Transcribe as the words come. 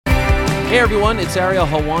Hey everyone, it's Ariel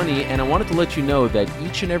Helwani, and I wanted to let you know that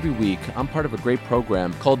each and every week I'm part of a great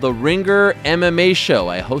program called The Ringer MMA Show.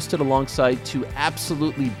 I host it alongside two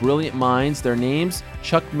absolutely brilliant minds. Their names,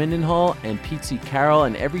 Chuck Mindenhall and Pete C. Carroll,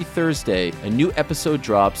 and every Thursday a new episode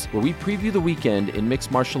drops where we preview the weekend in mixed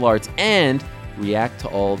martial arts and react to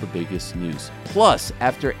all the biggest news. Plus,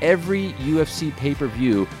 after every UFC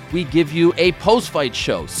pay-per-view, we give you a post-fight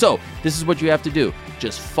show. So, this is what you have to do.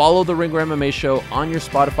 Just follow the Ringer MMA Show on your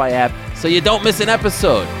Spotify app so you don't miss an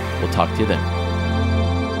episode. We'll talk to you then.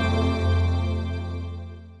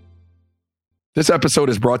 This episode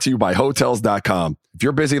is brought to you by Hotels.com. If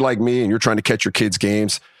you're busy like me and you're trying to catch your kids'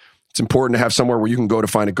 games, it's important to have somewhere where you can go to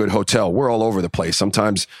find a good hotel. We're all over the place.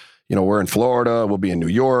 Sometimes, we're in Florida, we'll be in New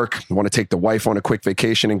York. We want to take the wife on a quick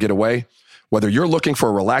vacation and get away. Whether you're looking for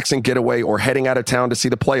a relaxing getaway or heading out of town to see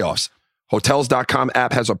the playoffs, Hotels.com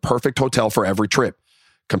app has a perfect hotel for every trip.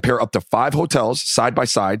 Compare up to 5 hotels side by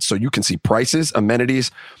side so you can see prices, amenities,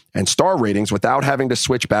 and star ratings without having to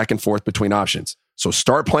switch back and forth between options. So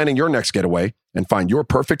start planning your next getaway and find your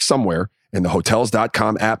perfect somewhere in the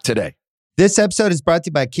Hotels.com app today. This episode is brought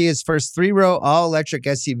to you by Kia's first 3-row all-electric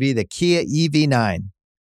SUV, the Kia EV9.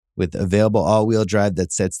 With available all-wheel drive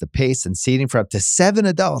that sets the pace and seating for up to 7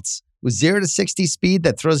 adults. With 0 to 60 speed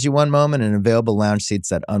that throws you one moment and available lounge seats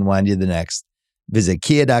that unwind you the next. Visit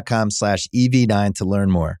kia.com/EV9 to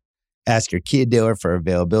learn more. Ask your Kia dealer for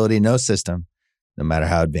availability. No system, no matter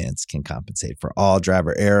how advanced, can compensate for all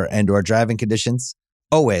driver error and or driving conditions.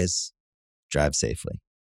 Always drive safely.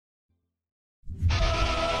 Peter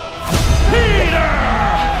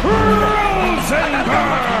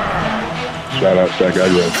Rosenberg! Shout out to that guy,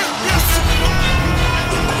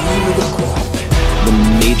 The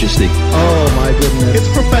majesty. Oh my goodness. It's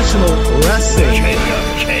professional wrestling.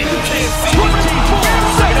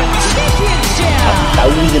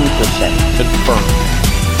 1,000% confirmed.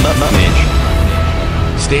 Mage.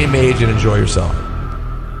 Stay mage and enjoy yourself.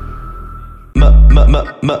 Mage. Male.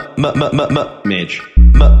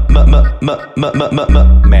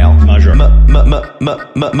 Measure. Mage.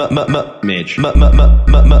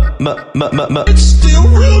 It's still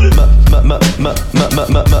rooted. Mage. Male.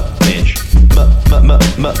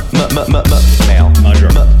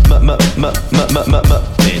 Measure. Mage.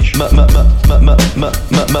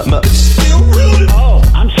 It's still rooted. Oh,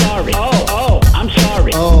 I'm sorry. Oh, I'm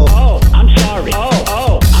sorry. Oh. I'm sorry.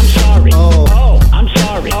 Oh, I'm sorry. Oh. I'm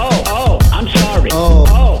sorry. Oh, I'm sorry.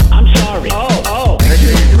 Oh. I'm sorry. Oh.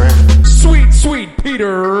 Sweet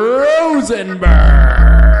Peter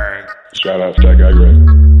Rosenberg. Shout out to that guy, Greg.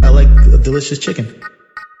 I like a delicious chicken.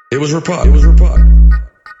 It was Rapod.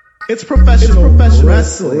 It's professional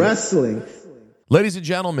wrestling. Ladies and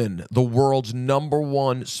gentlemen, the world's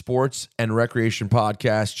 #1 sports and recreation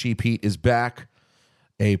podcast, Cheap Heat, is back.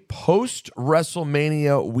 A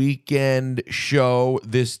post-WrestleMania weekend show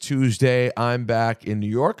this Tuesday. I'm back in New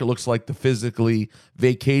York. It looks like the physically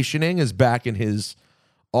vacationing is back in his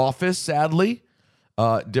office, sadly.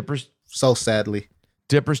 So sadly.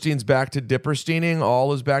 Dipperstein's back to Dippersteining.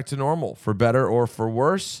 All is back to normal, for better or for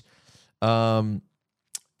worse.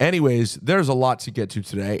 Anyways, there's a lot to get to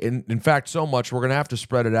today. In fact, so much, we're going to have to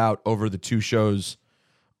spread it out over the 2 shows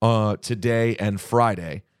today and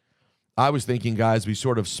Friday. I was thinking, guys, we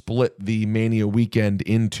sort of split the Mania weekend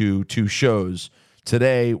into 2 shows.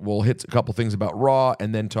 Today, we'll hit a couple things about Raw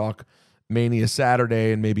and then talk Mania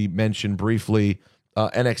Saturday and maybe mention briefly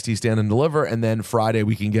NXT Stand and Deliver. And then Friday,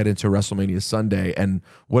 we can get into WrestleMania Sunday and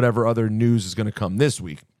whatever other news is going to come this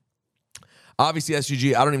week. Obviously,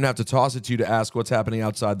 SGG, I don't even have to toss it to you to ask what's happening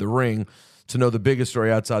outside the ring. To know the biggest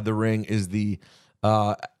story outside the ring is the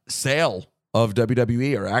sale of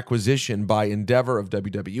WWE, or acquisition by Endeavor of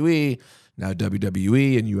WWE. Now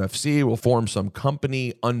WWE and UFC will form some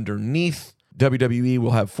company underneath. WWE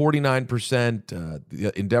will have 49%.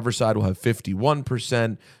 The Endeavor side will have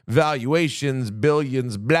 51%. Valuations,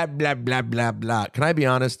 billions, blah, blah, blah, blah, blah. Can I be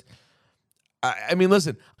honest? I mean,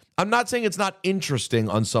 listen, I'm not saying it's not interesting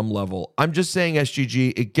on some level. I'm just saying,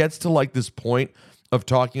 SGG, it gets to like this point of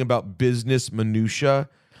talking about business minutia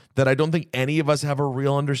that I don't think any of us have a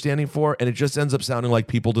real understanding for, and it just ends up sounding like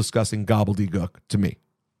people discussing gobbledygook to me.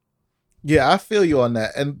 Yeah, I feel you on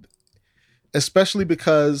that. And especially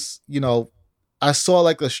because, I saw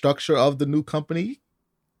like the structure of the new company,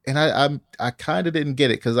 and I kind of didn't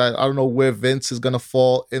get it because I don't know where Vince is going to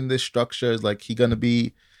fall in this structure. Is like he going to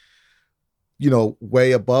be,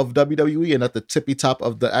 way above WWE and at the tippy top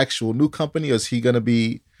of the actual new company? Or is he going to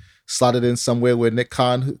be slotted in somewhere where Nick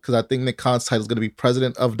Khan, because I think Nick Khan's title is going to be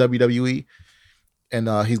president of WWE, and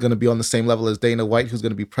he's going to be on the same level as Dana White, who's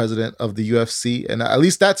going to be president of the UFC. And at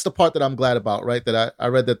least that's the part that I'm glad about, right? That I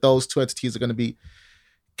read that those 2 entities are going to be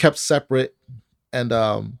kept separate. And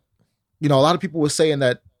you know, a lot of people were saying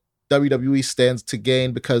that WWE stands to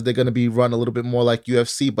gain because they're going to be run a little bit more like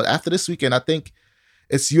UFC. But after this weekend, I think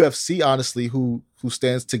it's UFC, honestly, who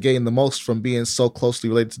stands to gain the most from being so closely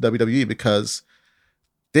related to WWE, because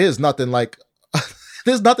there's nothing like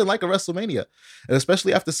there's nothing like a WrestleMania. And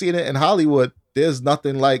especially after seeing it in Hollywood, there's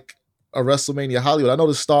nothing like a WrestleMania Hollywood. I know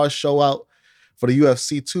the stars show out for the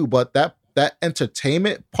UFC too, but that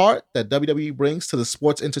entertainment part that WWE brings to the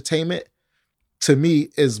sports entertainment, to me,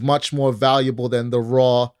 is much more valuable than the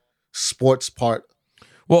raw sports part.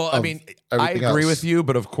 Well, I mean, I agree else. with you,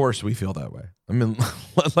 but of course we feel that way. I mean,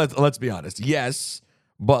 let's be honest. Yes,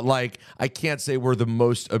 but like, I can't say we're the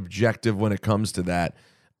most objective when it comes to that.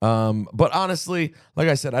 But honestly, like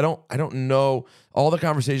I said, I don't know all the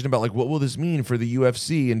conversation about like what will this mean for the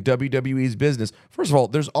UFC and WWE's business. First of all,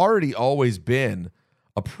 there's already always been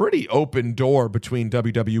a pretty open door between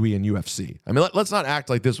WWE and UFC. I mean, let's not act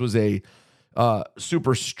like this was a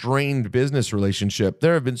super strained business relationship.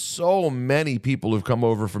 There have been so many people who've come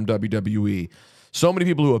over from WWE, so many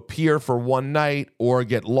people who appear for one night or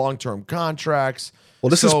get long-term contracts. Well,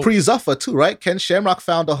 this is pre-Zuffa too, right? Ken Shamrock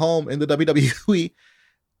found a home in the WWE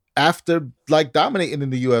after like dominating in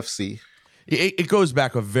the UFC. It goes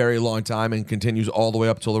back a very long time and continues all the way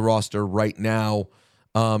up to the roster right now.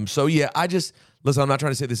 So yeah, listen, I'm not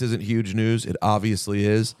trying to say this isn't huge news. It obviously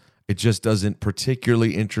is. It just doesn't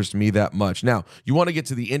particularly interest me that much. Now, you want to get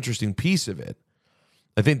to the interesting piece of it.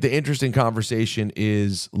 I think the interesting conversation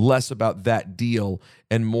is less about that deal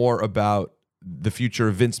and more about the future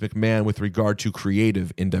of Vince McMahon with regard to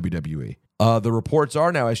creative in WWE. The reports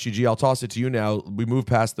are now, SGG, I'll toss it to you now. We move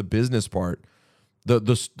past the business part. The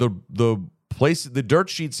dirt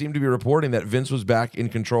sheet seemed to be reporting that Vince was back in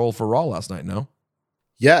control for Raw last night, no?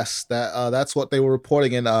 Yes, that's what they were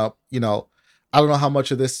reporting. And, you know, I don't know how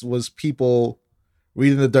much of this was people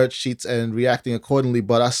reading the dirt sheets and reacting accordingly,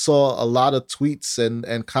 but I saw a lot of tweets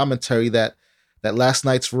and commentary that last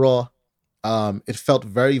night's Raw, it felt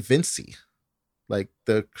very Vincey, like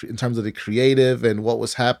in terms of the creative and what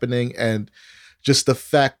was happening, and just the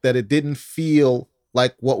fact that it didn't feel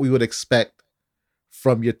like what we would expect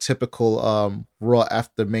from your typical Raw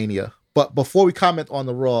after Mania. But before we comment on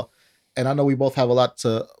the Raw, and I know we all have a lot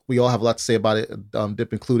to say about it,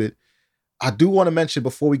 Dip included, I do want to mention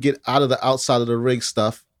before we get out of the outside of the ring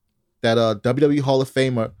stuff that WWE Hall of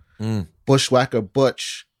Famer Bushwhacker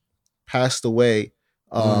Butch passed away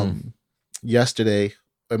yesterday.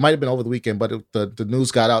 It might have been over the weekend, but the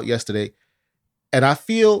news got out yesterday. And I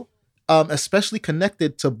feel especially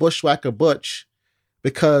connected to Bushwhacker Butch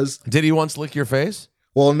because... Did he once lick your face?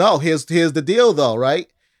 Well, no. Here's the deal, though,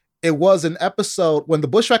 right? It was an episode when the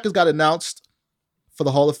Bushwhackers got announced for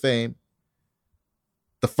the Hall of Fame.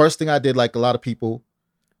 The first thing I did, like a lot of people,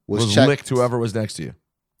 was check licked whoever was next to you.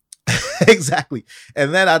 Exactly.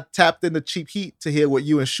 And then I tapped into Cheap Heat to hear what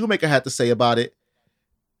you and Shoemaker had to say about it.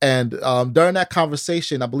 And during that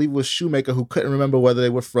conversation, I believe it was Shoemaker who couldn't remember whether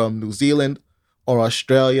they were from New Zealand or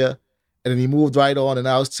Australia. And then he moved right on, and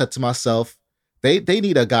I said to myself, they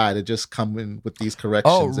need a guy to just come in with these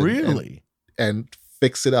corrections. Oh, really? And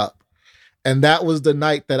fix it up. And that was the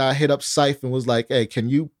night that I hit up Syph and was like, hey, can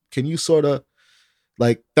you sort of,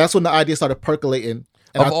 like, that's when the idea started percolating.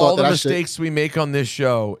 And of all the mistakes we make on this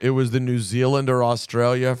show, it was the New Zealand or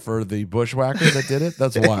Australia for the Bushwhacker that did it?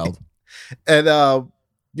 That's wild. And,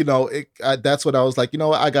 you know, that's when I was like, you know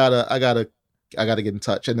what, I gotta get in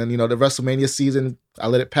touch. And then, you know, the WrestleMania season, I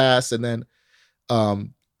let it pass. And then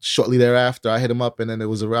shortly thereafter, I hit him up. And then it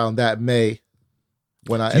was around that May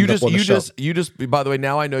when I ended up on the show. You just, by the way,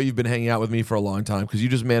 now I know you've been hanging out with me for a long time because you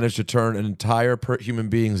just managed to turn an entire human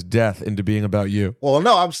being's death into being about you. Well,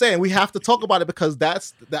 no, I'm saying we have to talk about it because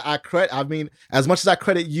that's I credit. I mean, as much as I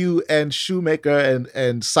credit you and Shoemaker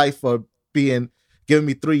and Syph for giving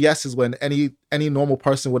me 3 yeses when any normal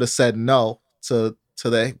person would have said no to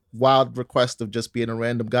the wild request of just being a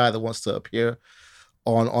random guy that wants to appear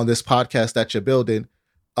on this podcast that you're building.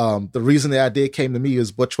 The reason the idea came to me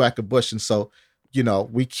is Bushwhacker Bush, and so, you know,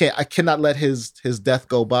 I cannot let his death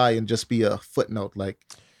go by and just be a footnote. Like,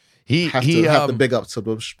 have to big up to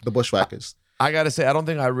the Bushwhackers. I got to say, I don't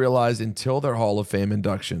think I realized until their Hall of Fame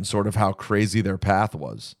induction sort of how crazy their path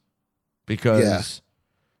was. Because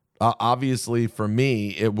obviously for me,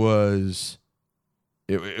 it was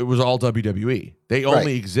all WWE. They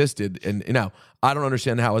only existed. And now, I don't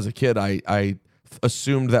understand how as a kid I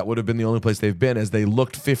assumed that would have been the only place they've been, as they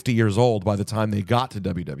looked 50 years old by the time they got to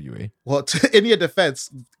WWE. Well, in your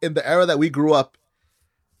defense, in the era that we grew up,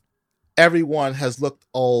 everyone has looked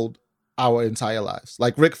old our entire lives.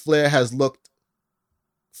 Like, Ric Flair has looked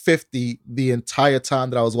 50 the entire time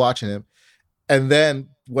that I was watching him. And then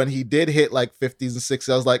when he did hit like 50s and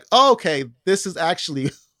 60s, I was like, oh, okay, this is actually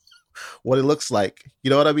what it looks like. You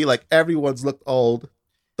know what I mean? Like everyone's looked old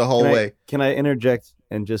the whole way. Can I interject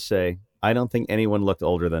and just say, I don't think anyone looked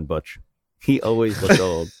older than Butch. He always looked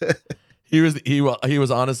old. He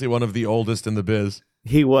was honestly one of the oldest in the biz.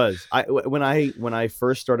 He was. When I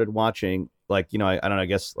first started watching, like, you know, I don't know, I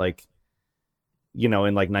guess like, you know,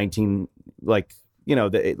 in like 19, like, you know,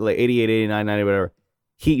 the like 88, 89, 90, whatever,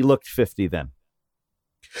 he looked 50 then.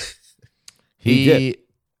 He did.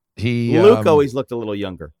 Luke always looked a little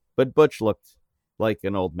younger, but Butch looked like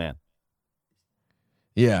an old man.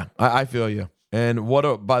 Yeah, I feel you. And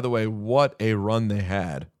by the way, what a run they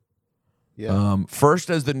had. Yeah. First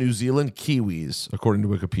as the New Zealand Kiwis, according to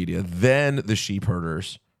Wikipedia, then the Sheep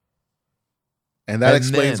Herders. And that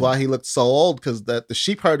explains why he looked so old, because the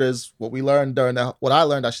Sheep Herders, what I learned during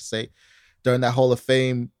that Hall of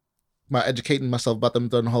Fame, educating myself about them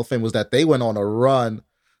during the Hall of Fame, was that they went on a run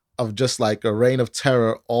of just like a reign of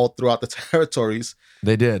terror all throughout the territories.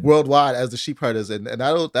 They did. Worldwide as the Sheep Herders. And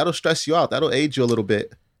that'll stress you out. That'll age you a little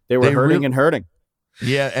bit. They were hurting and hurting.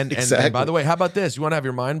 Yeah, and, Exactly. and by the way, how about this? You want to have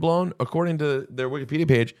your mind blown? According to their Wikipedia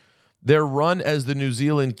page, their run as the New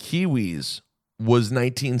Zealand Kiwis was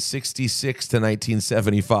 1966 to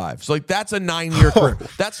 1975. So like that's a 9-year career.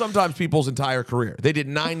 That's sometimes people's entire career. They did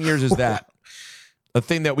 9 years as that. A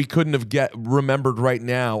thing that we couldn't have remembered right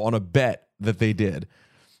now on a bet that they did.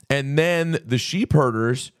 And then the Sheep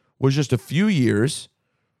Herders was just a few years.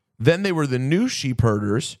 Then they were the new Sheep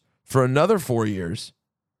Herders for another 4 years.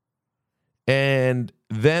 And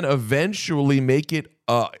then eventually make it,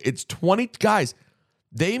 it's 20, guys,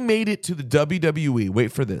 they made it to the WWE,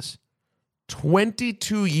 wait for this,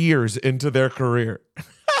 22 years into their career.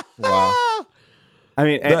 Wow. I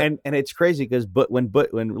mean, and it's crazy because when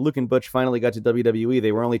Luke and Butch finally got to WWE,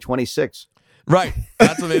 they were only 26. Right.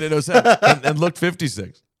 That's what made it no sense. And looked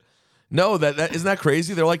 56. No, that isn't that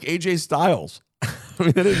crazy? They're like AJ Styles. I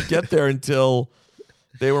mean, they didn't get there until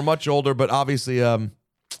they were much older, but obviously,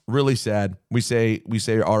 really sad. We say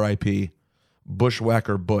R.I.P.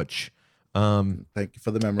 Bushwhacker Butch. Thank you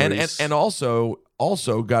for the memories. And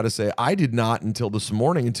also got to say, I did not until this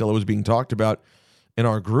morning, until it was being talked about in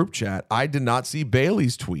our group chat, I did not see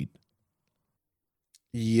Bailey's tweet.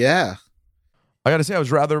 Yeah. I got to say, I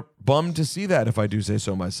was rather bummed to see that, if I do say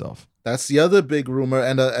so myself. That's the other big rumor,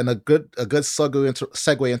 and a good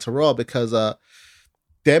segue into Raw, because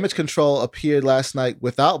Damage Control appeared last night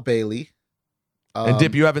without Bailey. And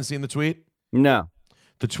Dip, you haven't seen the tweet? No.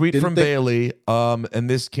 The tweet from Bailey, and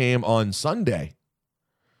this came on Sunday,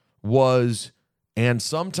 was, and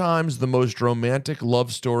sometimes the most romantic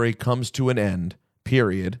love story comes to an end,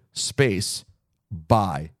 period, space,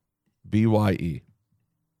 bye, B-Y-E.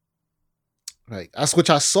 Right. That's which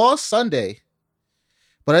I saw Sunday,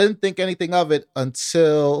 but I didn't think anything of it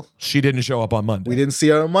until she didn't show up on Monday. We didn't see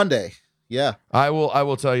her on Monday. Yeah. I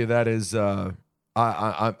will tell you that is that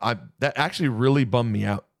actually really bummed me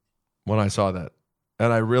out when I saw that.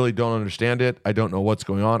 And I really don't understand it. I don't know what's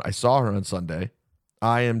going on. I saw her on Sunday.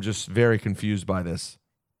 I am just very confused by this.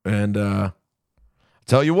 And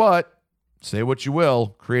tell you what, say what you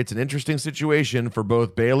will, creates an interesting situation for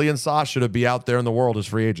both Bailey and Sasha to be out there in the world as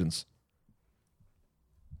free agents.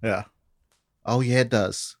 Yeah. Oh yeah, it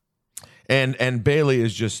does. And Bailey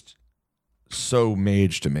is just so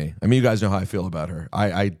mage to me. I mean, you guys know how I feel about her.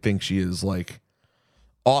 I think she is like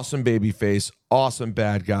awesome baby face, awesome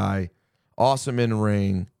bad guy, awesome in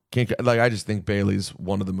ring. I just think Bailey's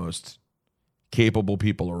one of the most capable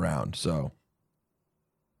people around. So,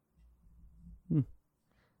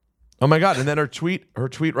 oh my God! And then her tweet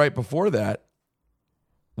right before that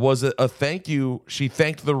was a thank you. She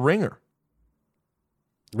thanked the Ringer.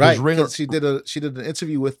 Right, because she did an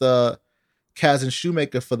interview with Kaz and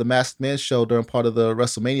Shoemaker for the Masked Man show during part of the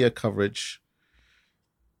WrestleMania coverage.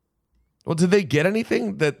 Well, did they get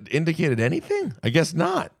anything that indicated anything? I guess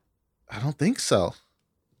not. I don't think so.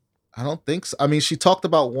 I mean, she talked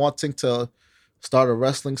about wanting to start a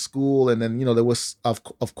wrestling school, and then there was of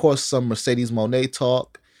course some Mercedes Moné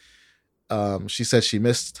talk. She said she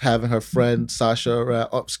missed having her friend Sasha around.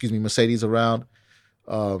 Mercedes around.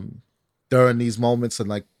 During these moments and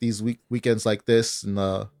like these weekends like this, and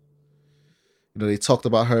they talked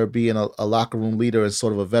about her being a locker room leader and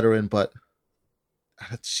sort of a veteran, but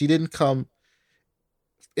she didn't come.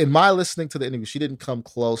 In my listening to the interview, she didn't come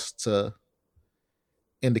close to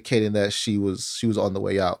indicating that she was on the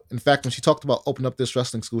way out. In fact, when she talked about opening up this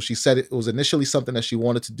wrestling school, she said it was initially something that she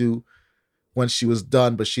wanted to do when she was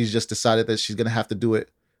done, but she's just decided that she's going to have to do it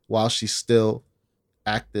while she's still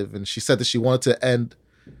active. And she said that she wanted to end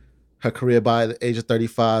her career by the age of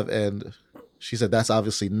 35, and she said that's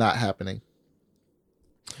obviously not happening.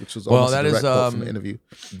 which was Well, almost that a is direct quote from the interview.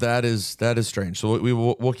 that is strange. So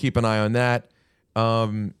we'll keep an eye on that.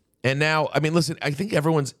 And now, I mean, listen, I think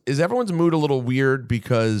everyone's mood a little weird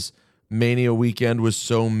because Mania weekend was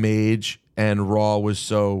so mage and Raw was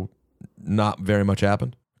so not very much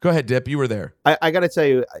happened. Go ahead, Dip. You were there. I got to tell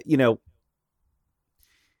you,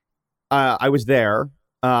 I was there.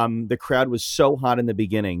 The crowd was so hot in the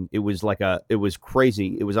beginning. It was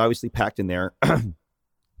crazy. It was obviously packed in there,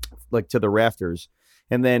 like to the rafters.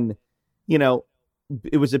 And then,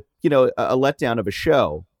 it was a letdown of a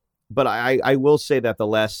show. But I will say that the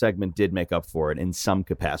last segment did make up for it in some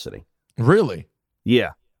capacity. Really?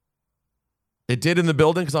 Yeah. It did in the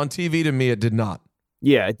building? Because on TV, to me, it did not.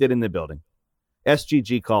 Yeah, it did in the building.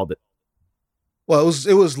 SGG called it. Well,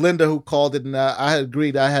 it was Linda who called it, and I had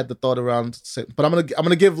agreed. I had the thought around, but I'm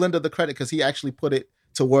gonna give Linda the credit because he actually put it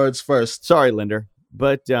to words first. Sorry, Linda,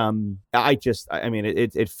 but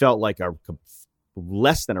it felt like a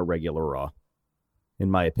less than a regular Raw, in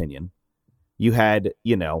my opinion. You had,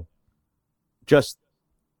 just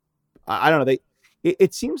I don't know.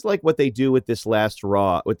 It seems like what they do with this last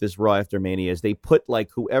Raw, with this Raw after Mania, is they put like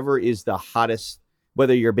whoever is the hottest,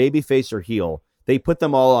 whether you're babyface or heel, they put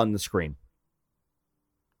them all on the screen.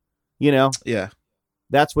 Yeah,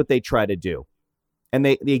 that's what they try to do, and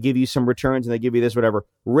they give you some returns and they give you this whatever.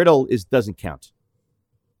 Riddle doesn't count.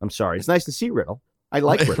 I'm sorry. It's nice to see Riddle. I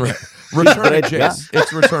like Riddle. Return to Jace.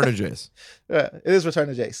 It's Return to Jace. Yeah, it is Return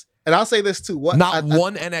to Jace. And I'll say this too. One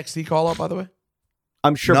NXT call up, by the way.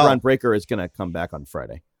 I'm sure Braun Breaker is going to come back on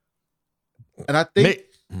Friday. And I think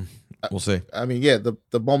we'll see. I mean, yeah,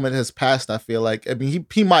 the moment has passed. I feel like. I mean,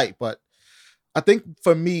 he might, but I think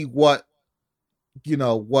for me, what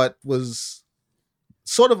was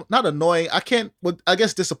sort of not annoying, I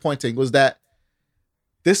guess disappointing, was that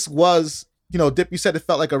this was, Dip, you said it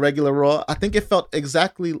felt like a regular Raw. I think it felt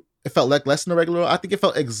like less than a regular Raw. I think it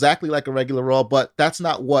felt exactly like a regular Raw, but that's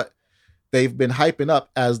not what they've been hyping up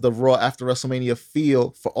as the Raw after WrestleMania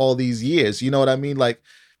feel for all these years. You know what I mean? Like,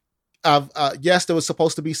 yes, there was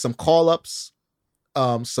supposed to be some call-ups,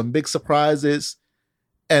 some big surprises,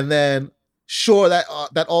 and then sure,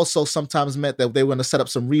 that also sometimes meant that they were going to set up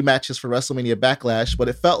some rematches for WrestleMania Backlash, but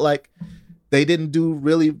it felt like they didn't do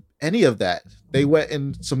really any of that. They went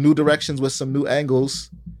in some new directions with some new angles,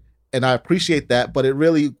 and I appreciate that, but it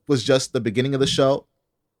really was just the beginning of the show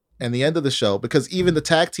and the end of the show, because even the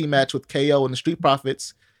tag team match with KO and the Street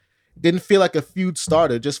Profits didn't feel like a feud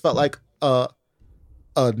starter. It just felt like a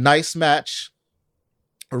nice match.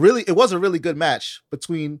 It was a really good match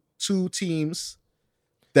between two teams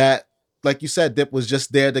that, like you said, Dip, was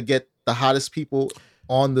just there to get the hottest people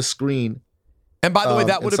on the screen. And by the way,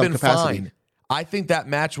 that would have been capacity. fine. I think that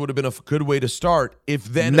match would have been a good way to start if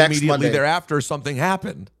then Next immediately Monday thereafter something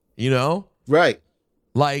happened, Right.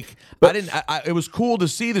 Like, it was cool to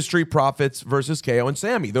see the Street Profits versus KO and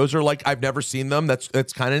Sammy. Those are like, I've never seen them.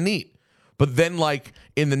 That's kind of neat. But then like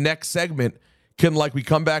in the next segment, we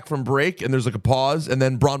come back from break and there's like a pause and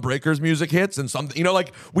then Braun Breaker's music hits and something,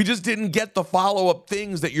 we just didn't get the follow-up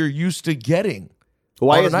things that you're used to getting.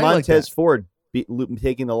 Why is Montez Ford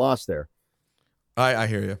taking the loss there? I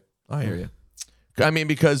hear you. I hear you. I mean,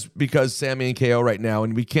 because Sammy and KO right now,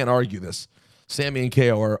 and we can't argue this, Sammy and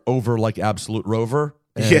KO are over like absolute Rover.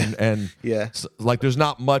 And like there's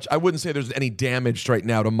not much. I wouldn't say there's any damage right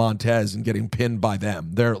now to Montez and getting pinned by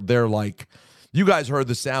them. They're like, you guys heard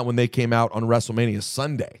the sound when they came out on WrestleMania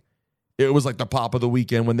Sunday. It was like the pop of the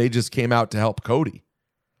weekend when they just came out to help Cody.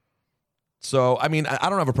 So, I mean, I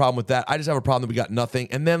don't have a problem with that. I just have a problem that we got nothing.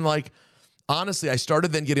 And then, like, honestly, I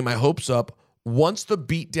started then getting my hopes up. Once the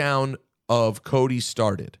beatdown of Cody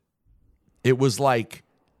started, it was like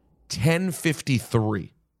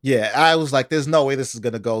 10:53. Yeah, I was like, there's no way this is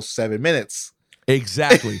going to go 7 minutes.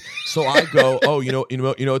 Exactly. So I go, you know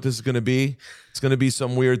what this is going to be? It's going to be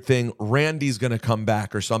some weird thing. Randy's going to come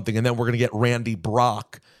back or something, and then we're going to get Randy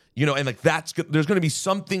Brock. And like there's going to be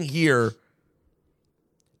something here.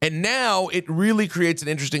 And now it really creates an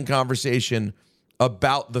interesting conversation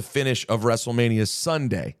about the finish of WrestleMania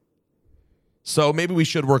Sunday. So maybe we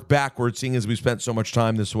should work backwards, seeing as we spent so much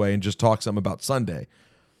time this way, and just talk some about Sunday.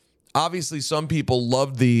 Obviously, some people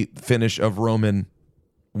loved the finish of Roman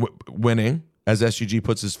winning, as SGG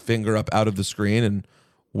puts his finger up out of the screen and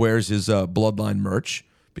wears his Bloodline merch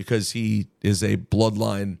because he is a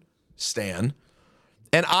Bloodline stan.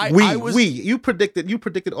 And you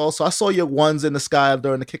predicted also. I saw your ones in the sky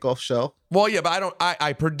during the kickoff show. Well, yeah, but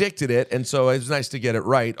I predicted it, and so it was nice to get it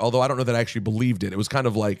right. Although I don't know that I actually believed it. It was kind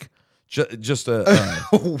of like just a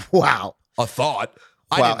wow, a thought.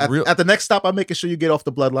 Wow. At the next stop, I'm making sure you get off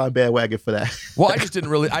the Bloodline bandwagon for that. Well, I just didn't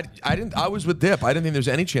really. I was with Dip. I didn't think there's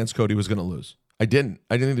any chance Cody was going to lose. I didn't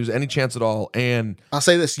think there was any chance at all. And I'll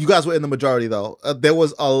say this: you guys were in the majority, though. There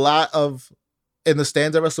was a lot of in the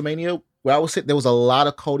stands at WrestleMania where I was sitting. There was a lot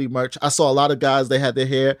of Cody merch. I saw a lot of guys. They had their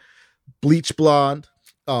hair bleach blonde,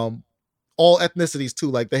 all ethnicities too.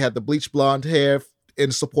 Like they had the bleach blonde hair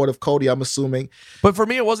in support of Cody. I'm assuming. But for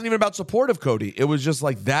me, it wasn't even about support of Cody. It was just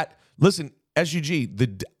like that. Listen, SUG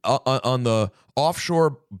on the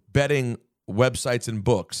offshore betting websites and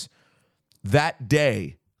books that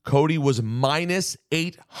day. Cody was minus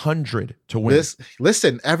 800 to win.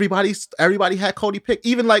 Listen, everybody had Cody picked.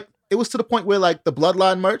 Even like it was to the point where like the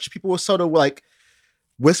Bloodline merch, people were sort of like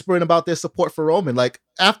whispering about their support for Roman. Like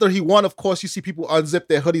after he won, of course, you see people unzip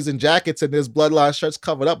their hoodies and jackets and there's Bloodline shirts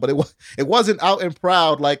covered up, but it wasn't out and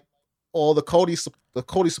proud like all the Cody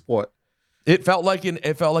support. It felt like in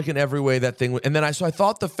every way that thing. And then I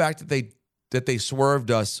thought the fact that they swerved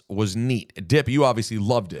us was neat. Dip, you obviously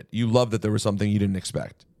loved it. You loved that there was something you didn't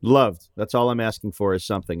expect. Loved. That's all I'm asking for is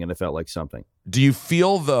something, and it felt like something. Do you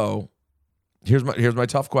feel though? Here's my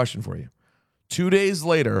tough question for you. 2 days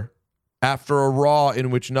later, after a Raw in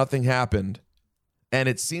which nothing happened, and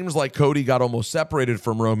it seems like Cody got almost separated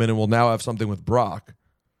from Roman and will now have something with Brock.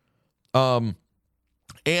 And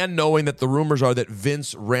knowing that the rumors are that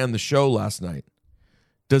Vince ran the show last night,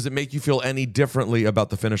 does it make you feel any differently about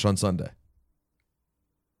the finish on Sunday?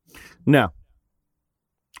 No.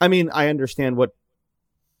 I mean, I understand what.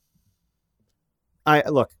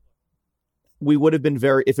 Look, we would have been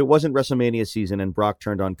if it wasn't WrestleMania season and Brock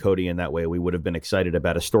turned on Cody in that way, we would have been excited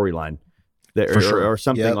about a storyline or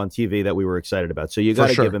something on TV that we were excited about. So you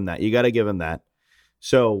got to give him that. You got to give him that.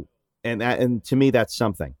 So, and to me, that's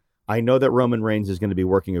something. I know that Roman Reigns is going to be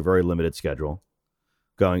working a very limited schedule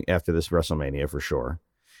going after this WrestleMania for sure.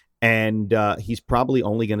 And he's probably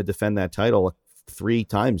only going to defend that title 3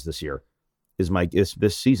 times this year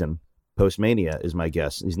this season. Post-Mania is my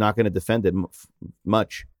guess. He's not going to defend it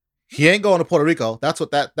much. He ain't going to Puerto Rico. That's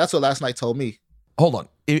what last night told me. Hold on.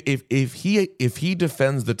 If he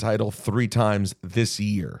defends the title 3 times this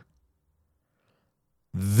year,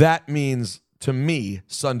 that means to me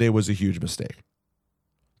Sunday was a huge mistake.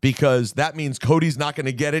 Because that means Cody's not going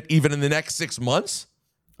to get it even in the next 6 months?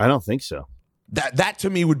 I don't think so. That to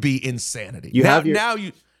me would be insanity. Now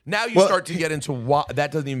you start to get into why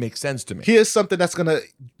that doesn't even make sense to me. Here's something that's going to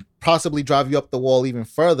possibly drive you up the wall even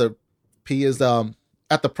further. P is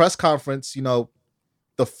at the press conference,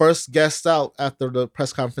 the first guest out after the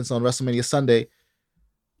press conference on WrestleMania Sunday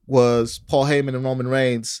was Paul Heyman and Roman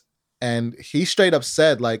Reigns. And he straight up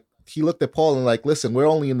said, like, he looked at Paul and like, listen, we're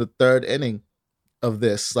only in the 3rd inning of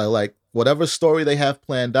this. Like whatever story they have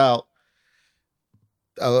planned out,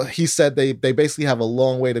 he said they basically have a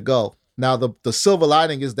long way to go. Now, the silver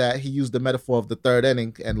lining is that he used the metaphor of the 3rd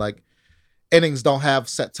inning, and like innings don't have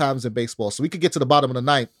set times in baseball. So we could get to the bottom of the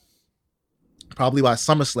 9th probably by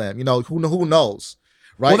SummerSlam. Who knows,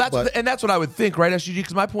 right? Well, that's what I would think, right, SGG?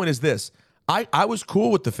 Because my point is this. I was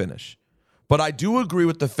cool with the finish, but I do agree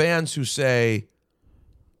with the fans who say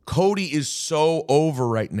Cody is so over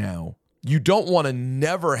right now. You don't want to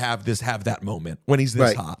never have that moment when he's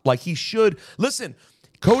this hot. Like he should. Listen,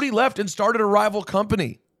 Cody left and started a rival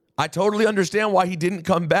company. I totally understand why he didn't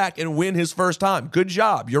come back and win his first time. Good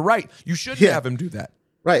job. You're right. You shouldn't have him do that.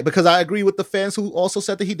 Right, because I agree with the fans who also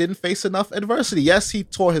said that he didn't face enough adversity. Yes, he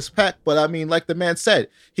tore his pec, but I mean, like the man said,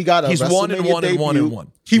 he got a He's WrestleMania 1-1.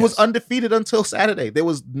 He was undefeated until Saturday. There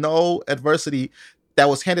was no adversity that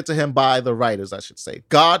was handed to him by the writers, I should say.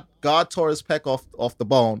 God tore his pec off the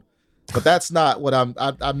bone, but that's not what I'm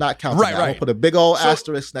not counting. Right. I'm gonna put a big old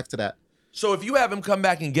asterisk next to that. So if you have him come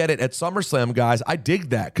back and get it at SummerSlam, guys, I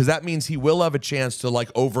dig that because that means he will have a chance to like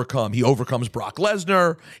overcome. He overcomes Brock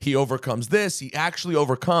Lesnar. He overcomes this. He actually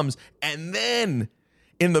overcomes. And then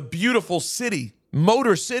in the beautiful city,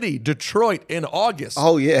 Motor City, Detroit in August.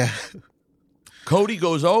 Oh, yeah. Cody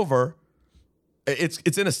goes over.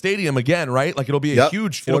 It's in a stadium again, right? Like it'll be a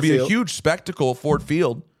huge spectacle, Ford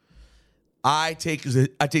Field. I take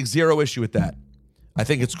zero issue with that. I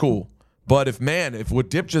think it's cool. But if what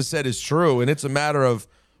Dip just said is true, and it's a matter of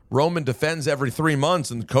Roman defends every 3 months,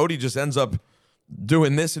 and Cody just ends up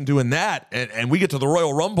doing this and doing that, and we get to the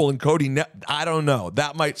Royal Rumble, and Cody, I don't know.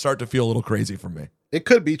 That might start to feel a little crazy for me. It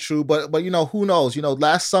could be true, but who knows?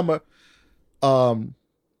 Last summer,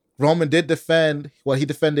 Roman did defend. Well, he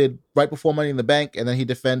defended right before Money in the Bank, and then he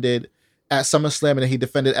defended at SummerSlam, and then he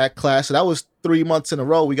defended at Clash. So that was 3 months in a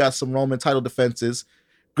row. We got some Roman title defenses.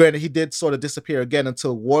 Granted, he did sort of disappear again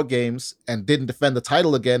until War Games and didn't defend the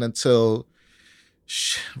title again until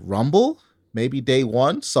Rumble, maybe day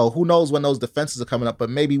 1. So who knows when those defenses are coming up, but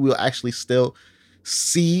maybe we'll actually still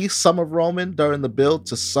see some of Roman during the build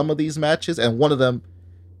to some of these matches, and one of them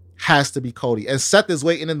has to be Cody. And Seth is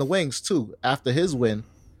waiting in the wings too after his win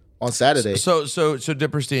on Saturday. So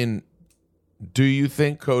Dipperstein, do you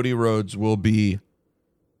think Cody Rhodes will be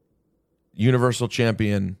Universal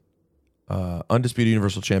Champion, undisputed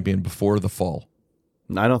Universal Champion before the fall?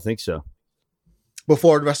 I don't think so.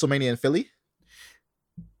 Before WrestleMania in Philly?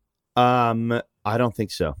 I don't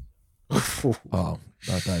think so. Oh,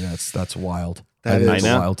 that's wild. That That's is a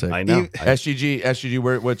I know. wild take. I know.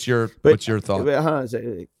 SGG, what's your thought?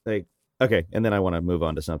 Okay, and then I want to move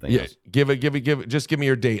on to something Yeah, else. give me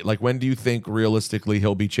your date. Like, when do you think realistically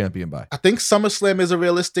he'll be champion by? I think SummerSlam is a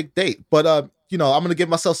realistic date, but I'm gonna give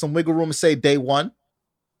myself some wiggle room and say day one.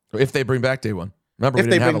 If they bring back day one. Remember, If we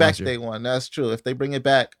they didn't have bring it back last year. day one, that's true. If they bring it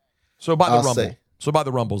back, So by the I'll Rumble. say. So by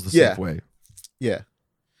the Rumble's the Yeah. safe way. yeah.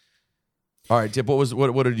 All right, Dip,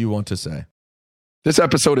 what did you want to say? This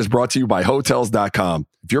episode is brought to you by Hotels.com.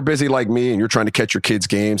 If you're busy like me and you're trying to catch your kids'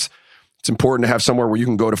 games, it's important to have somewhere where you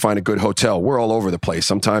can go to find a good hotel. We're all over the place.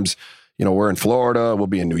 Sometimes, we're in Florida, we'll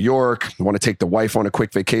be in New York. We want to take the wife on a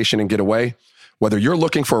quick vacation and get away. Whether you're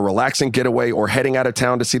looking for a relaxing getaway or heading out of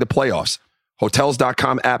town to see the playoffs,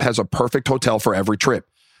 Hotels.com app has a perfect hotel for every trip.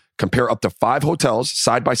 Compare up to 5 hotels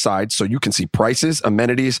side by side so you can see prices,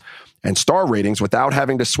 amenities, and star ratings without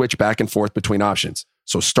having to switch back and forth between options.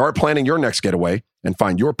 So start planning your next getaway and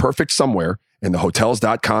find your perfect somewhere in the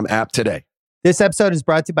Hotels.com app today. This episode is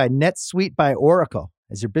brought to you by NetSuite by Oracle.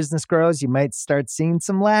 As your business grows, you might start seeing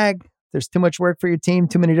some lag. There's too much work for your team,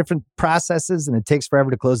 too many different processes, and it takes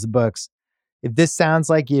forever to close the books. If this sounds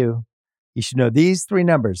like you should know these 3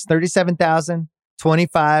 numbers: 37,000,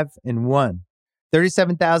 25, and 1.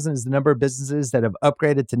 37,000 is the number of businesses that have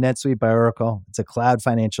upgraded to NetSuite by Oracle. It's a cloud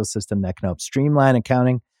financial system that can help streamline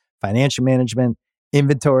accounting, financial management,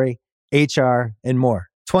 inventory, HR, and more.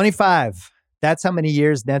 25, that's how many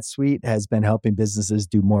years NetSuite has been helping businesses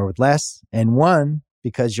do more with less. And 1,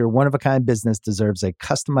 because your one-of-a-kind business deserves a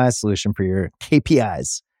customized solution for your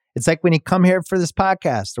KPIs. It's like when you come here for this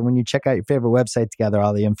podcast or when you check out your favorite website to gather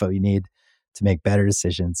all the info you need to make better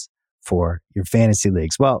decisions for your fantasy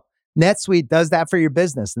leagues. Well, NetSuite does that for your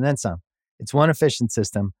business and then some. It's one efficient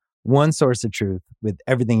system, one source of truth with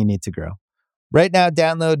everything you need to grow. Right now,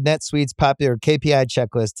 download NetSuite's popular KPI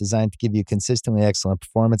checklist designed to give you consistently excellent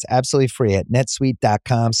performance absolutely free at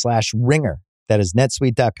netsuite.com/ringer. That is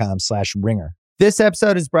netsuite.com/ringer. This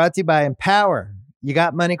episode is brought to you by Empower. You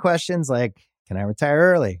got money questions like, can I retire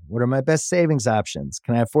early? What are my best savings options?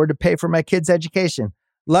 Can I afford to pay for my kids' education?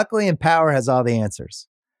 Luckily, Empower has all the answers.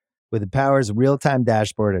 With Empower's real-time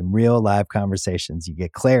dashboard and real live conversations, you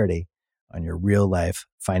get clarity on your real-life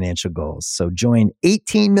financial goals. So join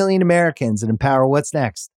 18 million Americans and Empower what's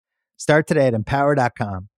next. Start today at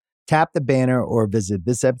empower.com. Tap the banner or visit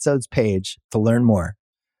this episode's page to learn more.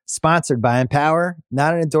 Sponsored by Empower,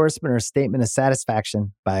 not an endorsement or a statement of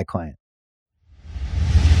satisfaction by a client.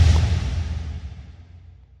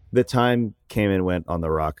 The time came and went on The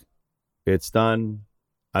Rock. It's done.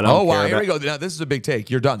 I don't Oh, care wow. Here about- we go. Now, this is a big take.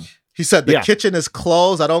 You're done. He said the Yeah. kitchen is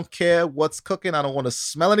closed. I don't care what's cooking. I don't want to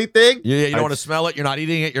smell anything. You don't want to smell it. You're not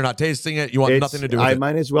eating it. You're not tasting it. You want It's- nothing to do with I it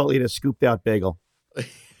might as well eat a scooped out bagel.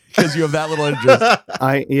 because you have that little interest.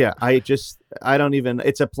 I don't even,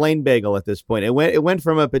 it's a plain bagel at this point. It went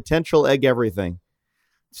from a potential egg everything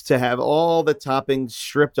to have all the toppings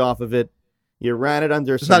stripped off of it. You ran it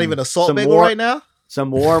under It's not even a salt bagel right now.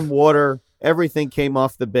 Some warm water. Everything came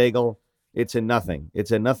off the bagel. It's a nothing.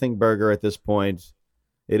 It's a nothing burger at this point.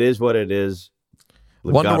 It is what it is.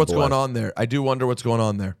 Wonder God what's bless. going on there. I do wonder what's going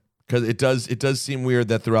on there because it does seem weird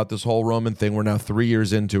that throughout this whole Roman thing, we're now 3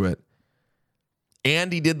 years into it.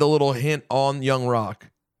 And he did the little hint on Young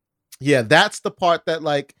Rock. Yeah, that's the part that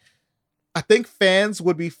I think fans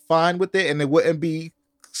would be fine with it, and it wouldn't be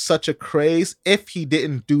such a craze if he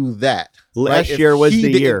didn't do that. Last If year was he the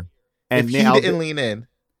didn't- year. And if he now didn't lean in.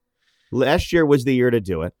 last year was the year to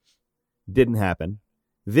do it. Didn't happen.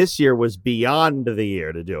 This year was beyond the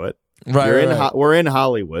year to do it. Right. We're in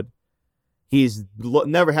Hollywood. He's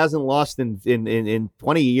never hasn't lost in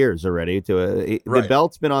 20 years already. The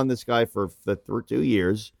belt's been on this guy for 2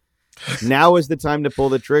 years. Now is the time to pull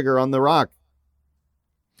the trigger on The Rock.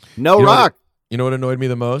 You know Rock. You know what annoyed me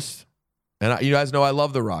the most? And you guys know I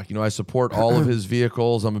love The Rock. I support all of his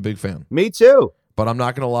vehicles. I'm a big fan. Me too. But I'm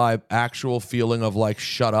not going to lie, actual feeling of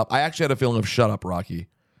shut up. I actually had a feeling of shut up, Rocky.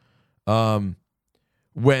 When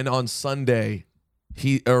on Sunday,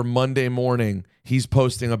 Monday morning, he's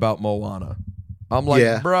posting about Moana. I'm like,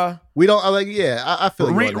 bruh. We don't, I feel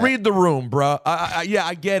you on that. Read the room, bruh.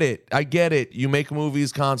 I get it. I get it. You make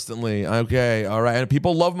movies constantly. Okay, all right. And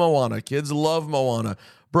people love Moana. Kids love Moana.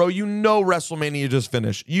 Bro, WrestleMania just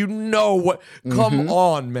finished. You know what? Come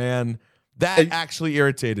on, man. That actually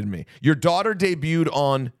irritated me. Your daughter debuted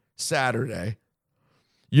on Saturday.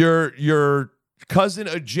 Your cousin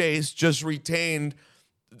Ajace just retained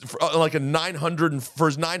for like his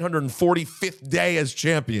 945th day as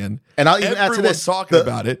champion. And I'll even add to this, talking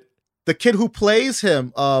about it. The kid who plays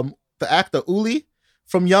him, the actor Uli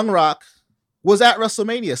from Young Rock, was at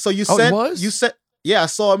WrestleMania. So you said, yeah, I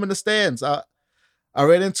saw him in the stands. I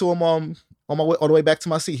ran into him on the way back to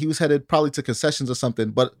my seat. He was headed probably to concessions or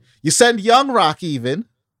something. But you send Young Rock even,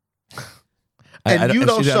 and you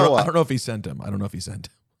don't show up. I don't know if he sent him.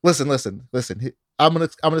 Listen. I'm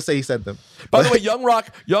gonna say he sent them. By the way, Young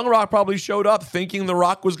Rock probably showed up thinking The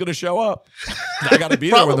Rock was gonna show up. I got to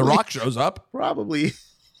be there when The Rock shows up. Probably.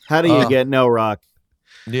 How do you get no Rock?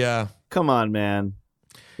 Yeah. Come on, man.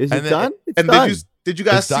 Is it then- done? It's And done. did you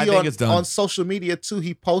guys I see think it's done. on social media too?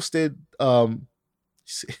 He posted.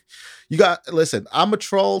 Listen, I'm a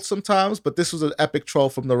troll sometimes, but this was an epic troll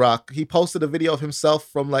from The Rock. He posted a video of himself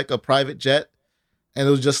from like a private jet. And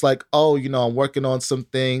it was just like, oh, I'm working on some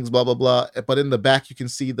things, blah, blah, blah. But in the back, you can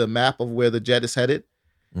see the map of where the jet is headed.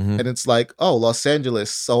 Mm-hmm. And it's like, oh, Los Angeles,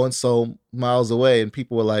 so-and-so miles away. And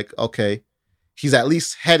people were like, okay, he's at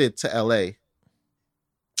least headed to L.A.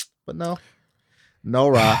 But no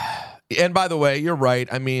Rock. And by the way, you're right.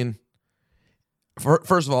 I mean,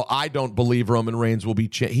 first of all, I don't believe Roman Reigns will be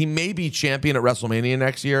he may be champion at WrestleMania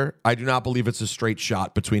next year. I do not believe it's a straight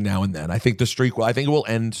shot between now and then. I think it will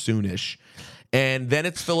end soonish. And then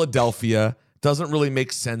it's Philadelphia. Doesn't really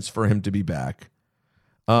make sense for him to be back.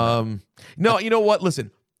 No, you know what? Listen,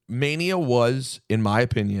 Mania was, in my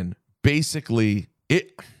opinion, basically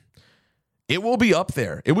it will be up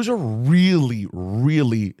there. It was a really,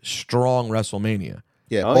 really strong WrestleMania.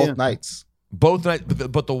 Yeah, both nights. Both nights.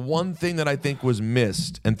 But the one thing that I think was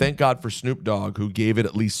missed, and thank God for Snoop Dogg, who gave it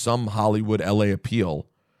at least some Hollywood LA appeal.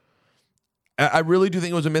 I really do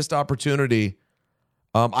think it was a missed opportunity.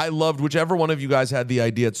 I loved whichever one of you guys had the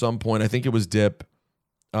idea at some point. I think it was Dip.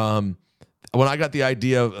 When I got the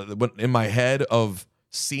idea in my head of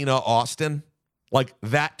Cena Austin, like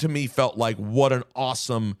that to me felt like what an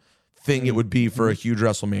awesome thing it would be for a huge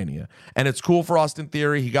WrestleMania. And it's cool for Austin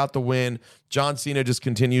Theory. He got the win. John Cena just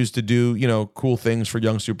continues to do, cool things for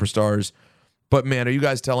young superstars. But man, are you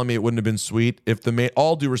guys telling me it wouldn't have been sweet if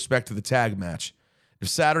all due respect to the tag match, if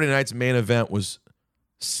Saturday night's main event was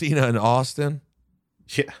Cena and Austin?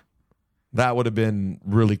 Yeah. That would have been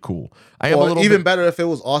really cool. Even better if it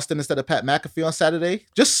was Austin instead of Pat McAfee on Saturday.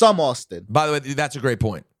 Just some Austin. By the way, that's a great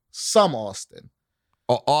point. Some Austin.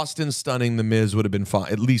 Austin stunning The Miz would have been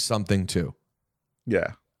fun. At least something too.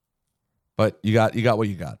 Yeah. But you got what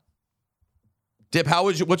you got. Dip,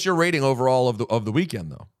 what's your rating overall of the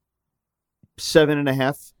weekend though?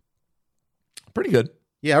 7.5. Pretty good.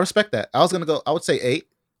 Yeah, I respect that. I would say 8.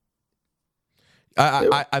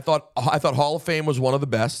 I thought Hall of Fame was one of the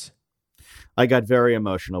best. I got very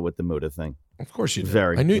emotional with the Muda thing. Of course you did.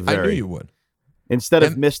 I knew you would. Instead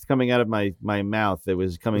of mist coming out of my mouth, it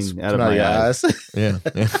was coming out of my eyes. Yeah.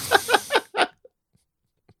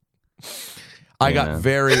 I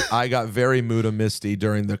got very Muda misty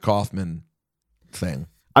during the Kaufman thing.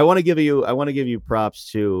 I want to give you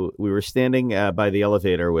props to. We were standing by the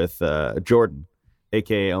elevator with Jordan,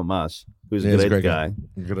 aka Omas, who's a great guy.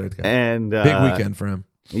 Good guy. And big weekend for him.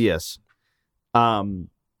 Yes. And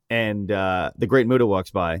the great Muda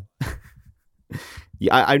walks by.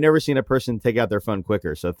 Yeah, I've never seen a person take out their phone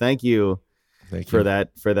quicker. So thank you for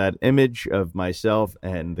that image of myself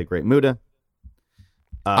and the great Muda.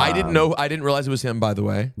 I didn't realize it was him, by the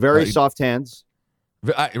way. Very soft hands.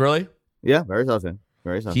 Really? Yeah, very soft hand.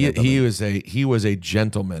 Very soft. He was a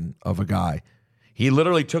gentleman of a guy. He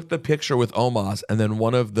literally took the picture with Omos, and then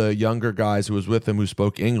one of the younger guys who was with him who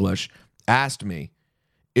spoke English asked me,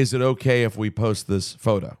 "Is it okay if we post this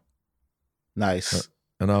photo?" Nice.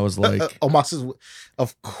 And I was like, Omos is,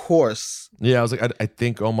 of course. Yeah, I was like, I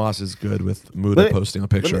think Omos is good with Muda posting a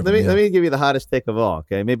picture. Let me give you the hottest take of all.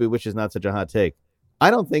 Okay, maybe which is not such a hot take.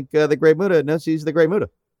 I don't think the great Muda knows he's the great Muda.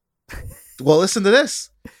 Well, listen to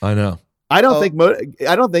this. I know. I think Muda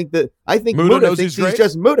knows thinks he's he's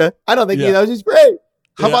just Muda. I don't think he knows he's great.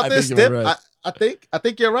 How about this, Dip? Right. I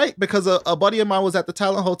think you're right, because a buddy of mine was at the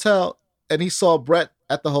Talent Hotel and he saw Brett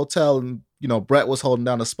at the hotel, and Brett was holding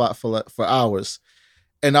down a spot for hours.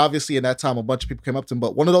 And obviously in that time a bunch of people came up to him,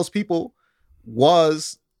 but one of those people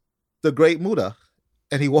was the great Muda.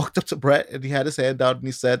 And he walked up to Brett and he had his hand out and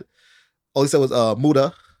he said, all he said was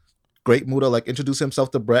Muda, great Muda, like introduce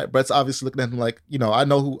himself to Brett. Brett's obviously looking at him like, I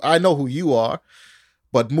know who you are.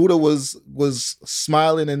 But Muda was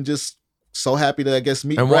smiling and just so happy to, I guess,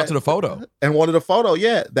 meet and Brett. wanted a photo. And wanted a photo,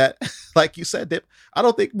 yeah. That, like you said, Dip, I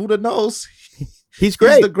don't think Muda knows he's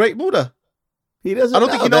great. He's the great Muda. He doesn't. I don't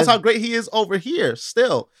think he knows That- how great he is over here.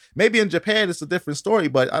 Still, maybe in Japan it's a different story,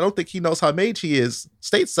 but I don't think he knows how made he is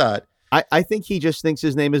stateside. I think he just thinks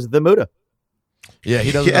his name is the Muda. Yeah,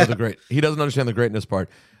 he doesn't know the great. He doesn't understand the greatness part.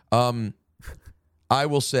 I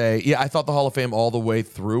will say, yeah, I thought the Hall of Fame all the way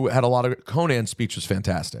through had a lot of. Conan's speech was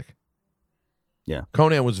fantastic. Yeah,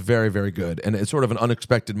 Conan was very, very good, and it's sort of an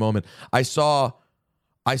unexpected moment. I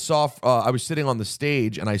was sitting on the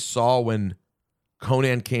stage, and I saw when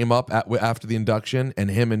Conan came up after the induction, and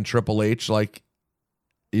him and Triple H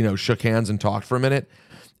shook hands and talked for a minute.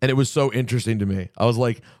 And it was so interesting to me. I was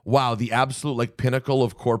like, wow, the absolute pinnacle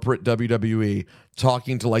of corporate WWE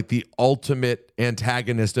talking to the ultimate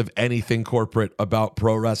antagonist of anything corporate about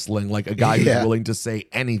pro wrestling, like a guy who's willing to say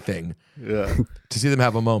anything to see them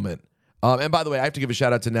have a moment. And by the way, I have to give a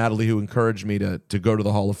shout out to Natalie, who encouraged me to go to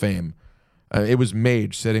the Hall of Fame. It was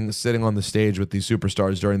Mage sitting on the stage with these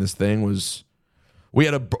superstars during this thing. We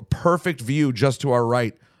had a perfect view just to our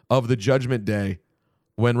right of the Judgment Day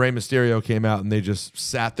when Rey Mysterio came out, and they just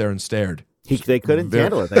sat there and stared. They couldn't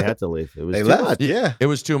handle it. They had to leave. It was They too left. much. Yeah. It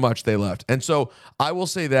was too much. They left. And so I will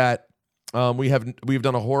say that we've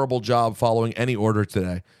done a horrible job following any order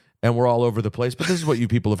today, and we're all over the place. But this is what you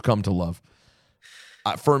people have come to love.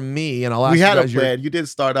 For me, and I'll ask We had you a guys plan. You did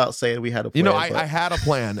start out saying we had a plan. I had a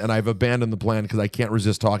plan, and I've abandoned the plan because I can't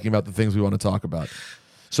resist talking about the things we want to talk about.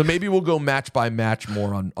 So maybe we'll go match by match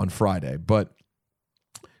more on Friday, but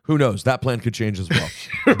who knows? That plan could change as well.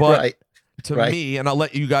 But to me, and I'll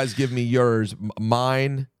let you guys give me yours,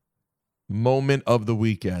 mine moment of the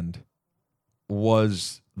weekend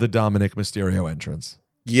was the Dominic Mysterio entrance.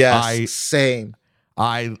 Yes, same.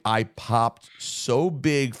 I popped so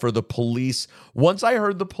big for the police. Once I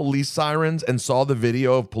heard the police sirens and saw the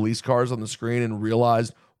video of police cars on the screen and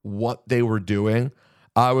realized what they were doing,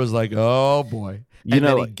 I was like, oh boy. And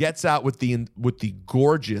then he gets out with the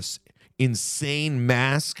gorgeous, insane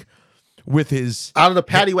mask with his out of the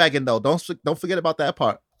paddy wagon though. Don't forget about that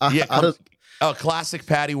part. A classic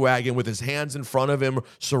paddy wagon with his hands in front of him,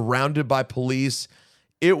 surrounded by police.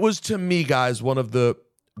 It was, to me, guys, one of the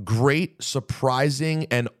great, surprising,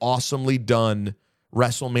 and awesomely done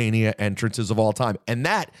WrestleMania entrances of all time. And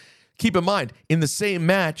that, keep in mind, in the same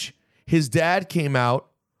match, his dad came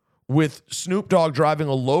out with Snoop Dogg driving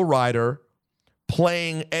a lowrider,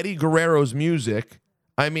 playing Eddie Guerrero's music.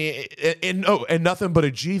 I mean, and nothing but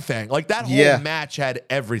a G thing. Like, that whole match had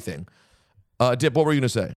everything. Dip, what were you going to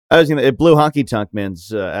say? It blew Honky Tonk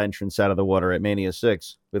Man's entrance out of the water at Mania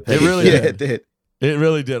 6. It really did. It did. It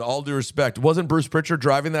really did. All due respect. Wasn't Bruce Pritchard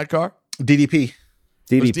driving that car? DDP.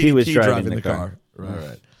 DDP was driving the car.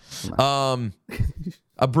 Right.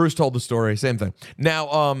 Bruce told the story. Same thing.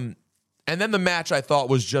 Now, and then the match I thought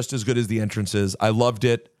was just as good as the entrances. I loved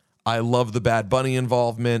it. I love the Bad Bunny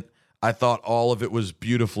involvement. I thought all of it was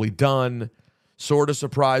beautifully done. Sort of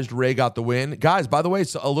surprised Ray got the win. Guys, by the way,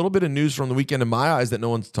 it's a little bit of news from the weekend in my eyes that no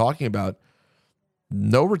one's talking about.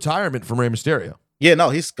 No retirement from Rey Mysterio. Yeah,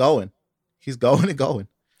 no, he's going. He's going and going.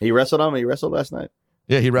 He wrestled on me. He wrestled last night.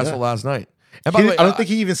 Yeah, he wrestled last night. And by the way, I don't think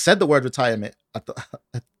he even said the word retirement. I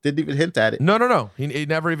didn't even hint at it. No. He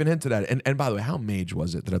never even hinted at it. And by the way, how mage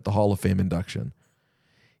was it that at the Hall of Fame induction,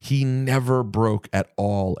 he never broke at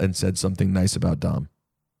all and said something nice about Dom?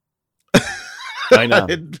 I know. I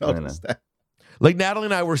didn't notice that. Like Natalie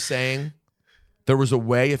and I were saying, there was a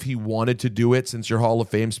way if he wanted to do it, since your Hall of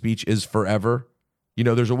Fame speech is forever.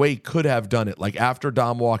 There's a way he could have done it. Like after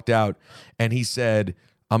Dom walked out and he said,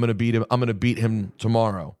 I'm going to beat him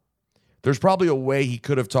tomorrow. There's probably a way he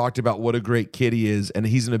could have talked about what a great kid he is, and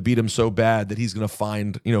he's going to beat him so bad that he's going to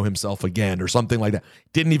find, himself again or something like that.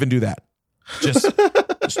 Didn't even do that. Just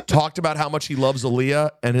talked about how much he loves Aaliyah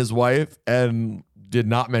and his wife and did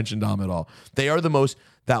not mention Dom at all.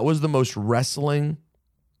 That was the most wrestling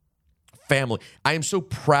family. I am so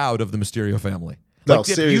proud of the Mysterio family. No,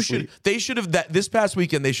 seriously. This past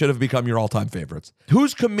weekend, they should have become your all-time favorites.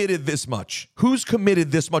 Who's committed this much?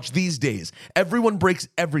 These days? Everyone breaks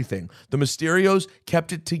everything. The Mysterios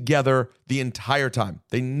kept it together the entire time.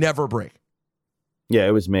 They never break. Yeah,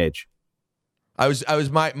 it was Mage. I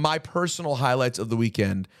was my personal highlights of the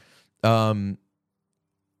weekend. I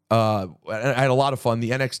had a lot of fun.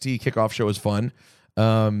 The NXT kickoff show was fun.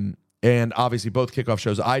 And obviously both kickoff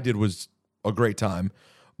shows I did was a great time.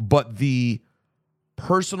 But the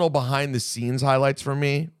personal behind the scenes highlights for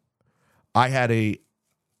me, I had an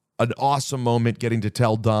awesome moment getting to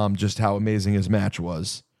tell Dom just how amazing his match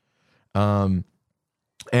was. And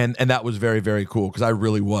that was very, very cool because I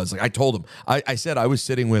really was. Like I told him, I said I was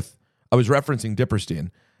referencing Dipperstein.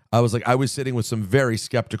 I was sitting with some very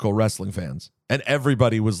skeptical wrestling fans, and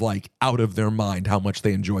everybody was like out of their mind how much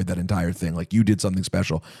they enjoyed that entire thing. Like, you did something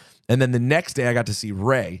special. And then the next day I got to see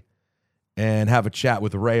Ray and have a chat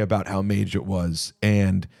with Ray about how major it was.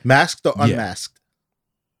 And Masked or unmasked?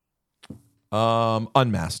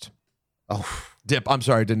 Unmasked. Oh, Dip, I'm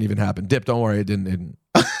sorry, it didn't even happen. Dip, don't worry, it didn't.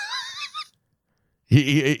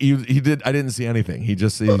 He did. I didn't see anything.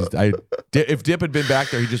 If Dip had been back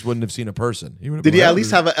there, he just wouldn't have seen a person. Did he at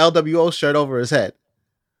least have an LWO shirt over his head?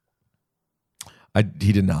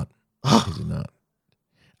 He did not. He did not.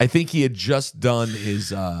 I think he had just done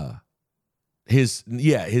his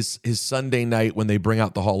Sunday night when they bring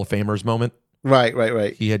out the Hall of Famers moment.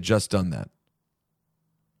 Right. He had just done that.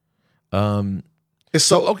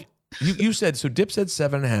 Okay. You said so. Dip said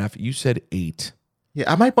 7.5. You said 8. Yeah,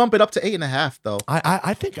 I might bump it up to 8.5 though.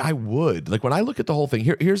 I think I would. Like when I look at the whole thing,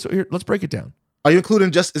 here, let's break it down. Are you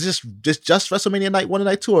including just WrestleMania night 1 and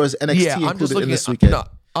night 2, or is NXT included in this weekend? No,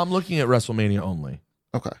 I'm looking at WrestleMania only.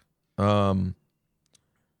 Okay.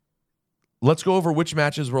 Let's go over which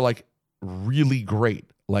matches were like really great.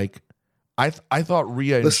 Like I thought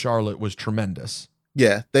Rhea and Charlotte was tremendous.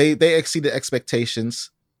 Yeah, they exceeded expectations.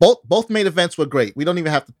 Both main events were great. We don't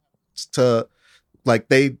even have to like,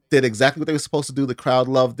 they did exactly what they were supposed to do. The crowd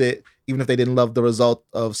loved it, even if they didn't love the result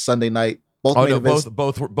of Sunday night. Both main events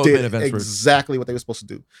did exactly what they were supposed to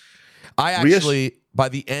do. I actually, by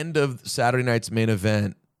the end of Saturday night's main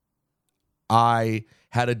event, I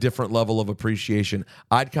had a different level of appreciation.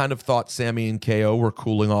 I'd kind of thought Sammy and KO were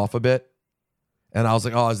cooling off a bit. And I was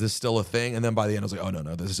like, oh, is this still a thing? And then by the end, I was like, oh,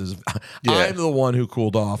 no, this is... Yeah. I'm the one who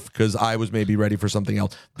cooled off because I was maybe ready for something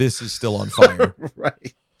else. This is still on fire.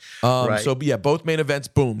 Right. So, yeah, both main events,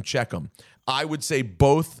 boom, check them. I would say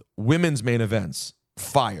both women's main events,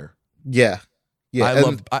 fire. Yeah. I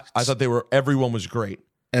thought everyone was great.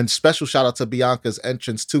 And special shout out to Bianca's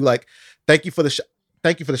entrance, too. Like, thank you for the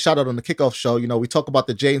shout out on the kickoff show. You know, we talk about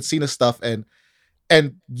the Jane Cena stuff. And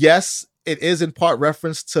yes, it is in part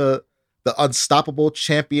reference to the unstoppable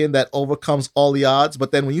champion that overcomes all the odds.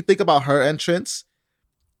 But then when you think about her entrance,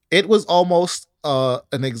 it was almost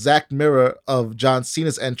an exact mirror of John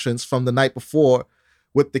Cena's entrance from the night before,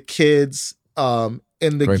 with the kids in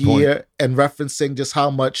the Great gear point. and referencing just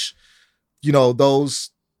how much, you know,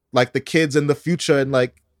 those, like, the kids in the future and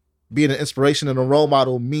like being an inspiration and a role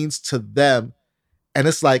model means to them. And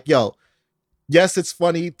it's like, yo, yes, it's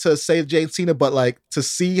funny to save Jane Cena, but like to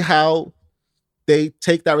see how they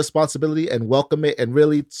take that responsibility and welcome it and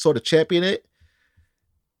really sort of champion it,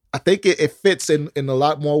 I think it fits in a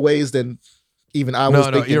lot more ways than even I was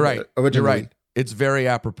thinking you're right. originally. You're right. It's very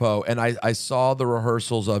apropos. And I saw the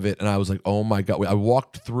rehearsals of it and I was like, oh my God. I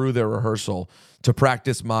walked through their rehearsal to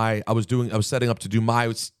practice I was setting up to do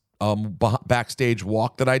my backstage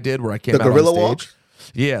walk that I did where I came out on gorilla stage. walk?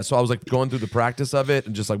 Yeah, so I was like going through the practice of it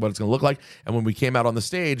and just like what it's going to look like. And when we came out on the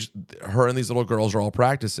stage, her and these little girls are all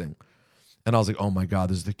practicing. And I was like, oh my God,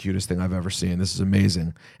 this is the cutest thing I've ever seen. This is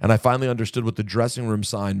amazing. And I finally understood what the dressing room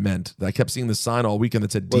sign meant. I kept seeing the sign all weekend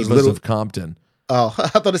that said Divas of Compton. Oh, I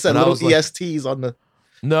thought it said little ESTs on the...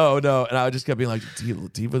 No. And I just kept being like,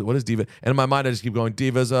 Diva, what is Diva? And in my mind, I just keep going,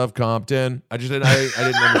 Divas of Compton. I didn't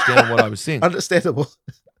understand what I was seeing. Understandable.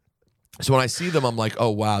 So when I see them, I'm like, oh,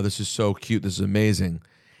 wow, this is so cute. This is amazing.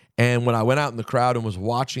 And when I went out in the crowd and was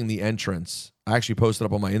watching the entrance, I actually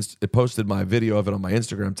posted my video of it on my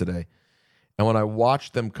Instagram today. And when I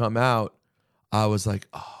watched them come out, I was like,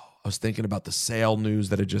 oh, I was thinking about the sale news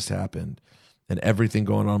that had just happened and everything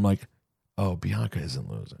going on. I'm like, oh, Bianca isn't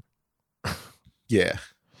losing. Yeah.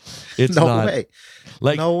 It's no not. way.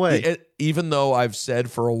 Like, no way. Even though I've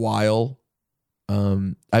said for a while,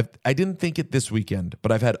 I didn't think it this weekend,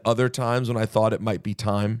 but I've had other times when I thought it might be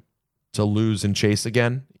time to lose and chase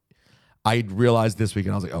again. I realized this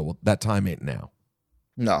weekend, I was like, oh, well, that time ain't now.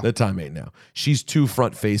 No. That time ain't now. She's too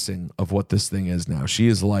front facing of what this thing is now.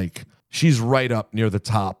 She's right up near the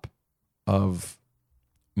top of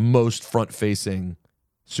most front facing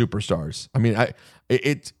superstars. I mean, I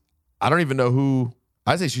don't even know who.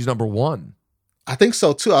 I say she's number one. I think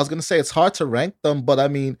so too. I was gonna say it's hard to rank them, but I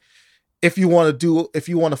mean, if you want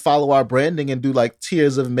to follow our branding and do like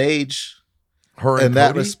tiers of mage, her and in that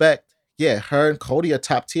Cody? respect, yeah, her and Cody are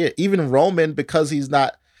top tier. Even Roman, because he's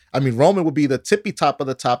not. I mean, Roman would be the tippy top of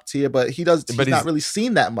the top tier, but he's not really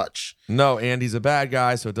seen that much. No, and he's a bad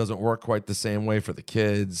guy, so it doesn't work quite the same way for the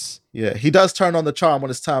kids. Yeah, he does turn on the charm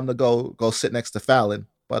when it's time to go sit next to Fallon.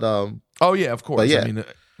 But oh yeah, of course. But yeah. I mean,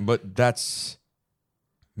 but that's,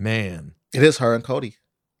 man. It is her and Cody.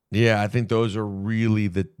 Yeah, I think those are really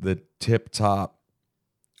the tip top.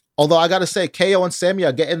 Although I gotta say, KO and Sammy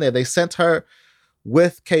are getting there. They sent her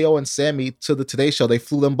with KO and Sammy to the Today Show. They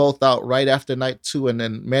flew them both out right after night 2 and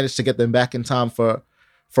then managed to get them back in time for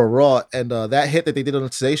Raw. And that hit that they did on the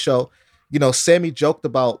Today Show, you know, Sammy joked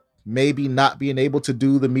about maybe not being able to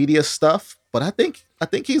do the media stuff, but I think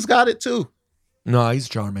he's got it too. No, he's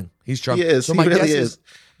charming. He's charming. He is. So he really is.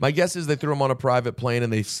 My guess is they threw him on a private plane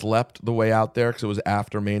and they slept the way out there because it was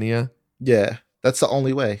after Mania. Yeah, that's the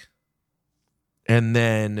only way. And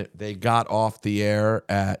then they got off the air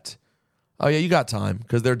at, oh yeah, you got time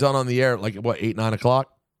because they're done on the air at like what, 8, 9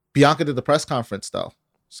 o'clock? Bianca did the press conference though,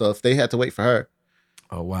 so if they had to wait for her.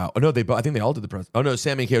 Oh wow. Oh no, I think they all did the press. Oh no,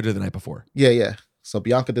 Sammy and KO did the night before. Yeah. So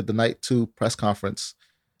Bianca did the night 2 press conference.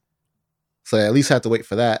 So they at least had to wait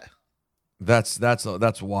for that. That's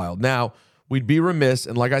wild. Now, we'd be remiss,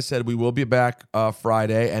 and like I said, we will be back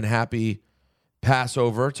Friday, and happy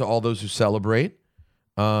Passover to all those who celebrate.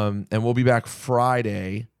 And we'll be back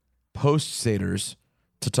Friday, post-Seders,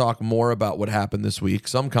 to talk more about what happened this week.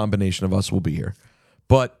 Some combination of us will be here.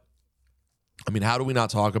 But, I mean, how do we not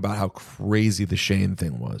talk about how crazy the Shane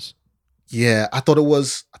thing was? Yeah, I thought it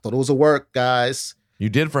was a work, guys. You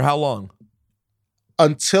did for how long?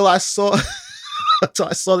 Until I saw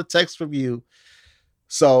the text from you.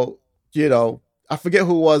 So, I forget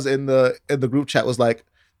who was in the group chat was like,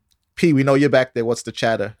 P, we know you're back there. What's the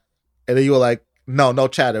chatter? And then you were like, no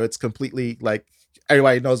chatter. It's completely like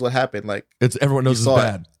everybody knows what happened. Like everyone knows it's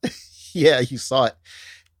bad. Yeah, you saw it.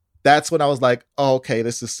 That's when I was like, oh, okay,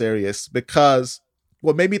 this is serious. Because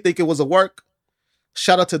what made me think it was a work,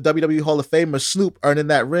 shout out to WWE Hall of Famer Snoop earning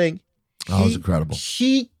that ring. That was incredible.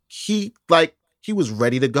 He was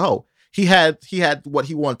ready to go. He had what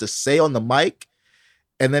he wanted to say on the mic,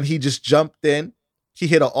 and then he just jumped in. He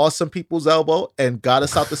hit an awesome people's elbow and got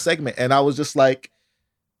us out the segment. And I was just like,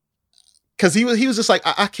 because he was just like,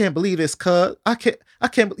 I can't believe this, cuz. I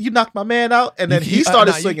can't. You knocked my man out, and then he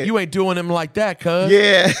started swinging. You ain't doing him like that, cuz.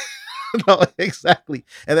 Yeah, no, exactly.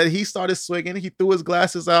 And then he started swinging. He threw his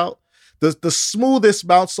glasses out. The smoothest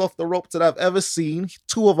bounce off the ropes that I've ever seen.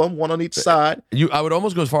 2 of them, 1 on each side. I would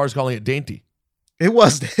almost go as far as calling it dainty. It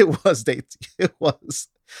was dainty. It was.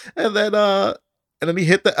 And then he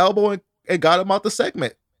hit the elbow and got him out the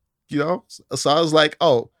segment. So I was like,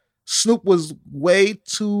 oh, Snoop was way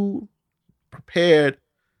too prepared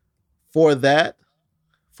for that,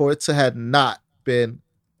 for it to have not been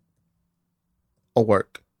a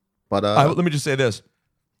work. But let me just say this.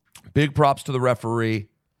 Big props to the referee.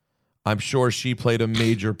 I'm sure she played a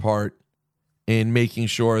major part in making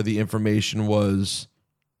sure the information was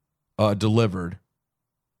delivered.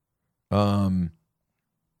 And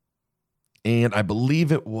I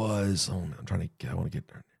believe it was. Oh, I want to get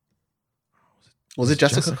there. Was it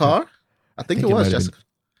Jessica Carr? I think it was Jessica.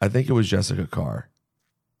 I think it was Jessica Carr.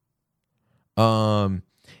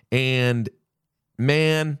 And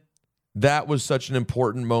man, that was such an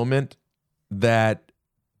important moment that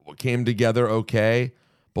came together okay.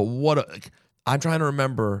 But I'm trying to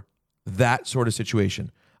remember that sort of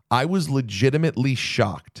situation. I was legitimately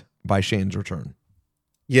shocked by Shane's return.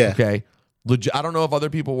 Yeah. Okay. I don't know if other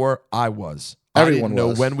people were. I was. Everyone I didn't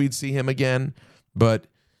was. know when we'd see him again,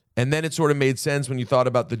 and then it sort of made sense when you thought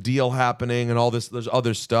about the deal happening and all this. There's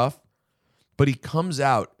other stuff, but he comes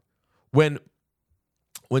out when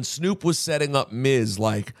Snoop was setting up Miz,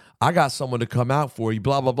 like, I got someone to come out for you,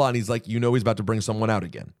 blah blah blah, and he's like, he's about to bring someone out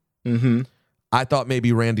again. Mm-hmm. I thought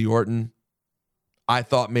maybe Randy Orton. I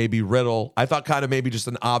thought maybe Riddle. I thought kind of maybe just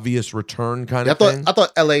an obvious return kind of thing. I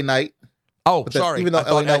thought LA Knight. Oh, sorry. I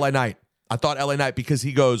thought LA Knight. I thought LA Knight because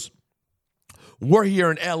he goes, we're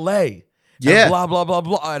here in LA. Yeah. And blah, blah, blah,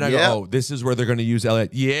 blah. And I go, oh, this is where they're going to use LA.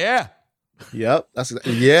 Yeah. Yep. That's what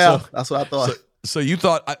I thought. So you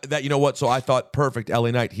thought that, you know what? So I thought perfect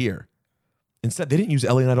LA Knight here. Instead, they didn't use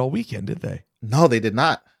LA Knight all weekend, did they? No, they did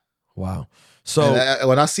not. Wow. So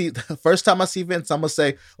when I see the first time I see Vince, I'm gonna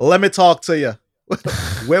say, "Let me talk to you."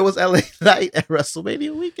 Where was LA Knight at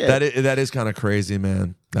WrestleMania weekend? That is kind of crazy,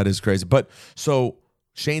 man. That is crazy. But so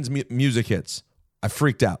Shane's music hits. I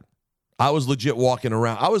freaked out. I was legit walking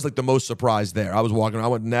around. I was like the most surprised there. I was walking around. I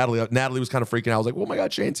went Natalie. Natalie was kind of freaking out. I was like, "Oh my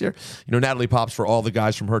God, Shane's here!" Natalie pops for all the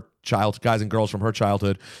guys from her guys and girls from her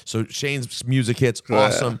childhood. So Shane's music hits.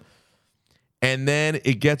 Awesome. And then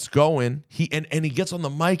it gets going. He gets on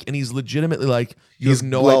the mic and he's legitimately like, you have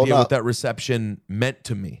no idea what that reception meant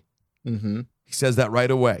to me. Mm-hmm. He says that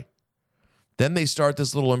right away. Then they start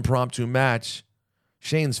this little impromptu match.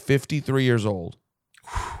 Shane's 53 years old.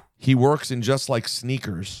 He works in just like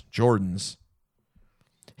sneakers, Jordans.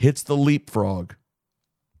 Hits the leapfrog.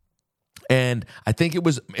 And I think it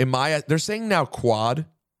was, they're saying now quad,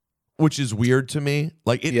 which is weird to me.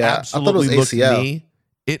 Like it absolutely looked knee.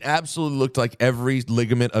 It absolutely looked like every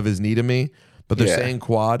ligament of his knee to me, but they're saying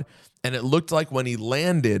quad. And it looked like when he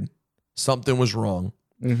landed, something was wrong.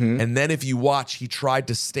 Mm-hmm. And then if you watch, he tried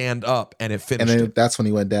to stand up and it finished. And then that's when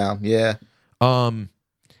he went down. Yeah. And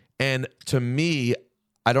And to me,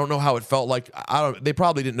 I don't know how it felt like. They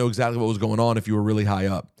probably didn't know exactly what was going on if you were really high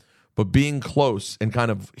up. But being close and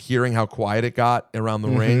kind of hearing how quiet it got around the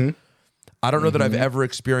ring, I don't know that I've ever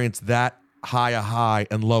experienced that high a high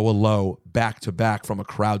and low a low back to back from a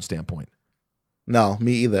crowd standpoint. No,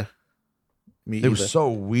 me either. It was so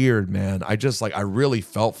weird, man. I really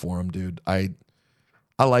felt for him, dude. I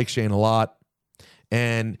like Shane a lot.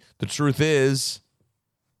 And the truth is,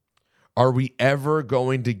 are we ever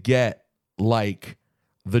going to get like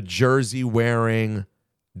the jersey wearing,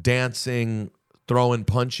 dancing, throwing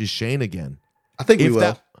punches Shane again? I think we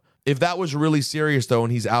will. If that was really serious, though,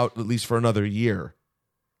 and he's out at least for another year,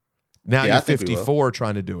 now you're 54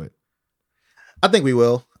 trying to do it. I think we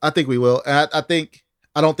will. And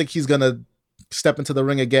I don't think he's gonna step into the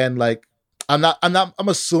ring again. Like I'm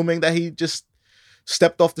assuming that he just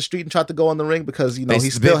stepped off the street and tried to go on the ring because he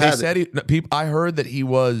still has it. I heard that he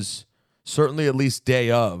was certainly at least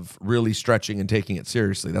day of really stretching and taking it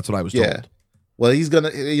seriously. That's what I was told. Well, he's gonna,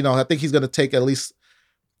 I think he's gonna take at least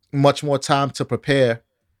much more time to prepare.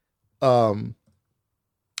 But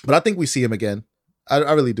I think we see him again.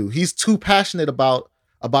 I really do. He's too passionate about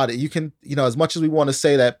it. You can, as much as we want to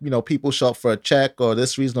say that, people show up for a check or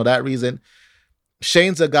this reason or that reason,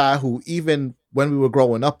 Shane's a guy who, even when we were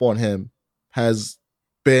growing up on him, has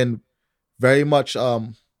been very much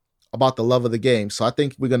about the love of the game. So I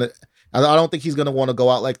think I don't think he's gonna want to go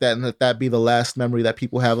out like that and let that be the last memory that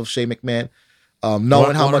people have of Shane McMahon,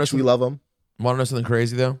 knowing how much we love him. Want to know something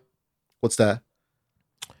crazy though? What's that?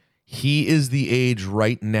 He is the age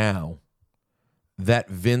right now that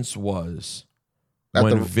Vince was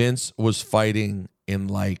when Vince was fighting in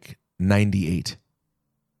like 98.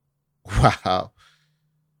 Wow.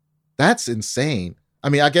 That's insane. I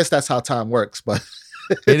mean, I guess that's how time works, but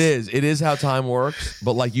it is how time works.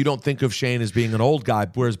 But like, you don't think of Shane as being an old guy,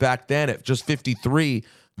 whereas back then at just 53,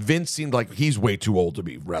 Vince seemed like he's way too old to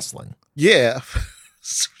be wrestling. Yeah.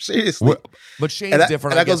 Seriously. But Shane's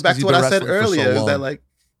different. And that goes back to what I said earlier.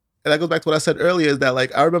 And that goes back to what I said earlier, is that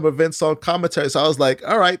like I remember Vince on commentary, so I was like,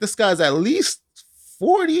 all right, this guy's at least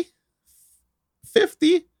 40,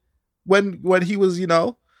 50 when he was,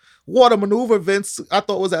 water maneuver Vince, I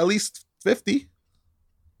thought was at least 50.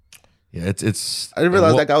 Yeah, it's I didn't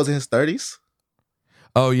realize that guy was in his 30s.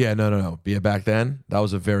 Oh yeah, no. Yeah, back then, that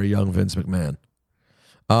was a very young Vince McMahon.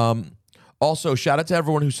 Also, shout out to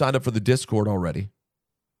everyone who signed up for the Discord already.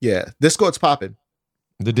 Yeah, Discord's popping.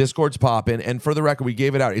 The Discord's popping, and for the record, we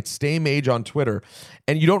gave it out. It's Stay Mage on Twitter,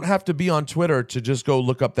 and you don't have to be on Twitter to just go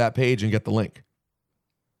look up that page and get the link.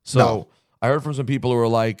 So I heard from some people who were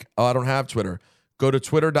like, "Oh, I don't have Twitter." Go to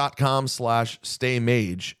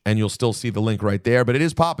twitter.com/staymage, and you'll still see the link right there. But it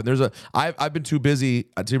is popping. I've been too busy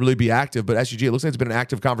to really be active, but SUG, it looks like it's been an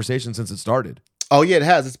active conversation since it started. Oh yeah, it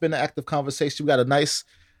has. It's been an active conversation. We got a nice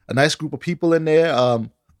group of people in there.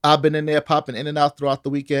 I've been in there popping in and out throughout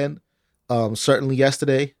the weekend. Certainly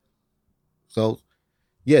yesterday. So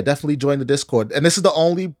yeah, definitely join the Discord. And this is the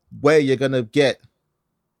only way you're gonna get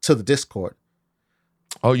to the Discord.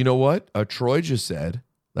 Oh, you know what? Troy just said,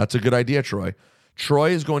 that's a good idea, Troy.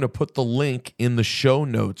 Troy is going to put the link in the show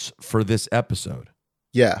notes for this episode.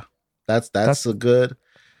 Yeah, that's a good,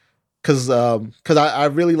 because I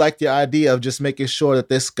really like the idea of just making sure that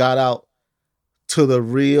this got out to the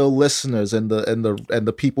real listeners and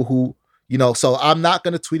the people who, so I'm not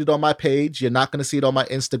going to tweet it on my page. You're not going to see it on my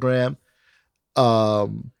Instagram.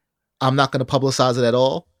 I'm not going to publicize it at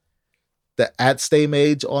all. The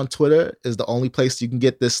 @StayMage on Twitter is the only place you can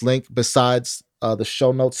get this link besides the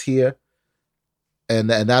show notes here. And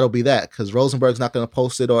that'll be that, because Rosenberg's not going to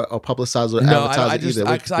post it or publicize or advertise it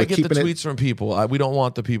either. I get the tweets from people. We don't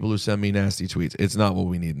want the people who send me nasty tweets. It's not what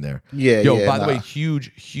we need in there. Yeah. By the way,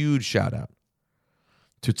 huge shout out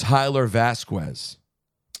to Tyler Vasquez,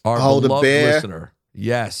 our beloved listener.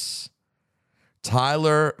 Yes.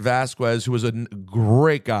 Tyler Vasquez, who was a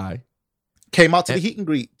great guy. Came out to the heat and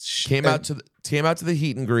greets. Came out to the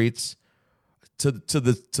heat and greets. To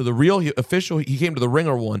the real official, he came to the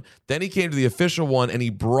ringer one. Then he came to the official one, and he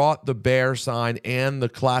brought the bear sign and the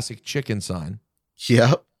classic chicken sign.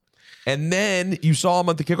 Yep. And then you saw him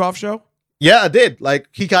at the kickoff show? Yeah, I did. Like,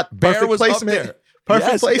 he got Bear was placement. Up there.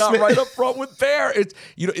 Perfect placement. He got right up front with Bear. It's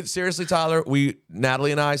seriously, Tyler,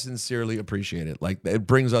 Natalie and I sincerely appreciate it. Like, it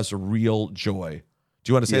brings us a real joy. Do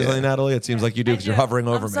you want to say something, Natalie? It seems like you do, because you're hovering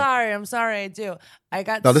over me. I'm sorry, I do. I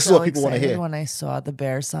got this is what people want to hear. When I saw the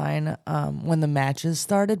bear sign when the matches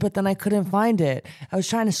started, but then I couldn't find it. I was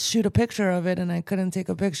trying to shoot a picture of it, and I couldn't take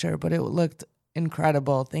a picture, but it looked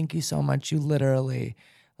incredible. Thank you so much. You literally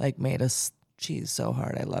made us cheese so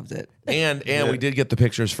hard. I loved it. And we did get the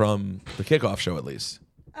pictures from the kickoff show, at least.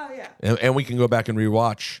 Oh, yeah. And we can go back and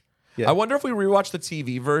rewatch Yeah. I wonder if we rewatch the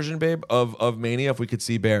TV version, babe, of Mania, if we could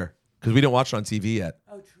see Bear. Because we didn't watch it on TV yet.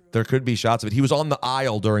 Oh, true. There could be shots of it. He was on the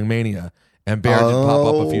aisle during Mania, and Bear did pop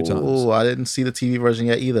up a few times. Oh, I didn't see the TV version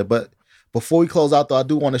yet either. But before we close out, though, I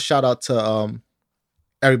do want to shout out to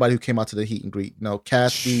everybody who came out to the heat and greet. You know,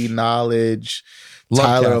 Kathy, Knowledge, Love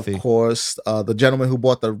Tyler, Kathy. of course, the gentleman who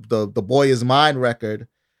bought the Boy Is Mine record,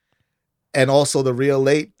 and also the Real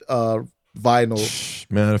Late vinyl.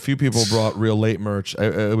 Man, a few people brought Real Late merch.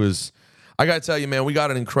 I got to tell you, man, we got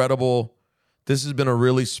an incredible, this has been a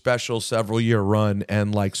really special several-year run,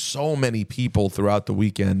 and like so many people throughout the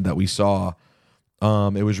weekend that we saw.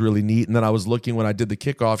 It was really neat. And then I was looking when I did the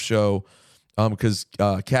kickoff show, because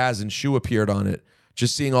Kaz and Shu appeared on it,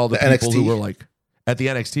 just seeing all the people NXT. who were like, at the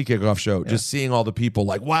NXT kickoff show, just seeing all the people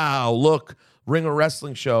like, wow, look, Ringer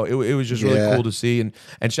Wrestling show. It was just really cool to see.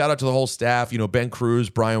 And shout out to the whole staff, you know, Ben Cruz,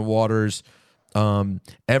 Brian Waters,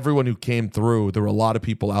 everyone who came through. There were a lot of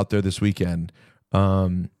people out there this weekend.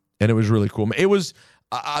 And it was really cool. It was,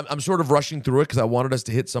 I'm sort of rushing through it because I wanted us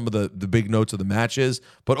to hit some of the big notes of the matches.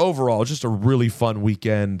 But overall, just a really fun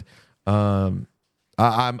weekend. I'm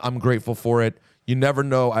grateful for it. You never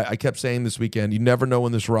know. I kept saying this weekend, you never know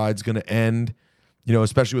when this ride's going to end, you know,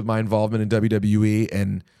 especially with my involvement in WWE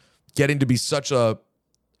and getting to be I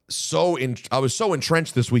was so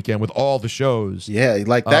entrenched this weekend with all the shows. Yeah,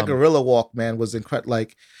 like that Gorilla Walk, man, was incredible.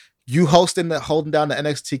 Like you holding down the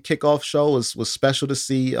NXT kickoff show was special to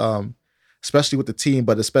see, especially with the team,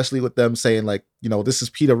 but especially with them saying like, you know, this is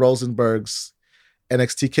Peter Rosenberg's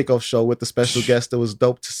NXT kickoff show with the special guest. That was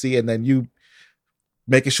dope to see. And then you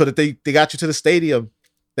making sure that they got you to the stadium.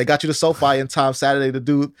 They got you to SoFi in time Saturday to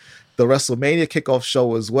do the WrestleMania kickoff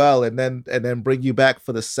show as well, and then bring you back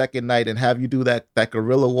for the second night and have you do that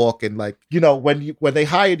Gorilla Walk. And like, you know, when they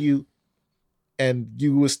hired you and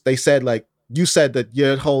they said like, you said that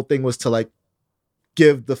your whole thing was to like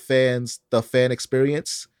give the fans the fan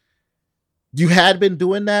experience. You had been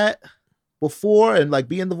doing that before and like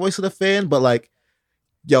being the voice of the fan, but like,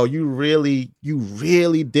 yo, you really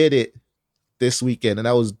did it this weekend, and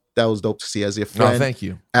that was dope to see as your friend. No, thank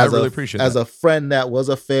you. I really appreciate that. As a friend that was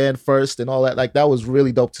a fan first and all that, like that was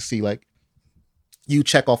really dope to see. Like you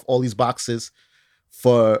check off all these boxes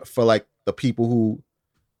for like the people who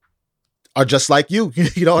are just like you.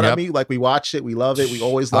 You know what I mean? Like we watch it, we love it, we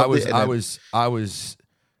always loved it. I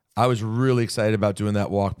was really excited about doing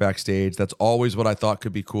that walk backstage. That's always what I thought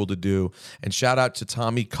could be cool to do. And shout out to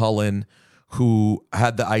Tommy Cullen, who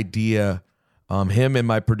had the idea. Him and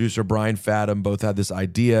my producer, Brian Fathom, both had this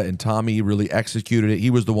idea, and Tommy really executed it. He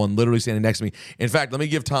was the one literally standing next to me. In fact, let me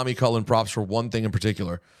give Tommy Cullen props for one thing in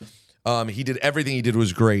particular. He did everything he did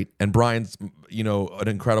was great, and Brian's, you know, an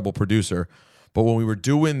incredible producer. But when we were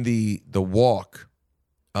doing the walk,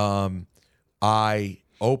 I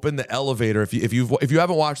opened the elevator. If you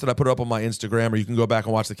haven't watched it, I put it up on my Instagram, or you can go back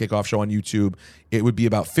and watch the kickoff show on YouTube. It would be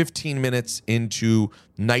about 15 minutes into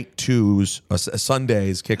night two's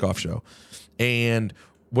Sunday's kickoff show. And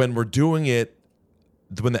when we're doing it,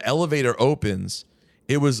 when the elevator opens,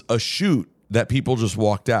 it was a shoot that people just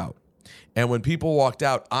walked out. And when people walked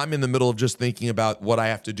out, I'm in the middle of just thinking about what I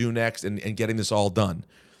have to do next and getting this all done.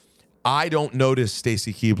 I don't notice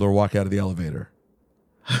Stacy Keibler walk out of the elevator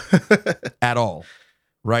at all,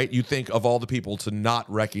 right? You think of all the people to not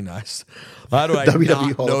recognize. How do I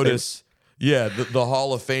not notice? Yeah, the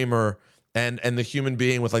Hall of Famer and the human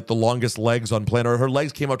being with like the longest legs on planet. Her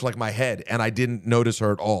legs came up to like my head, and I didn't notice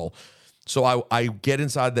her at all. So I get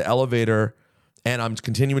inside the elevator, and I'm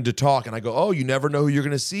continuing to talk, and I go, oh, you never know who you're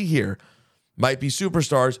going to see here. Might be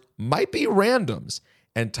superstars, might be randoms.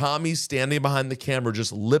 And Tommy's standing behind the camera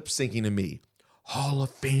just lip syncing to me. Hall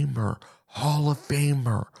of Famer, Hall of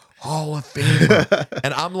Famer, Hall of Famer.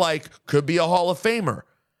 And I'm like, could be a Hall of Famer.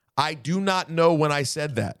 I do not know when I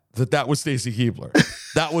said that was Stacy Keibler.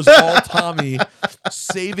 That was all Tommy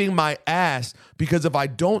saving my ass, because if I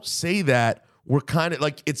don't say that, we're kind of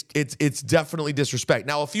like, it's definitely disrespect.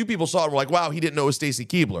 Now, a few people saw it and were like, wow, he didn't know it was Stacy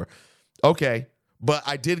Keibler. Okay. But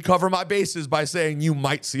I did cover my bases by saying you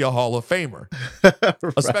might see a Hall of Famer,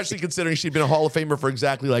 right. Especially considering she'd been a Hall of Famer for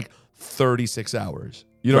exactly like 36 hours.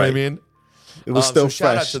 You know what I mean? It was still so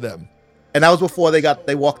fresh. Shout out to them. And that was before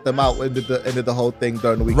they walked them out into the whole thing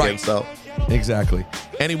during the weekend. Right. So exactly.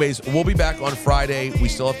 Anyways, we'll be back on Friday. We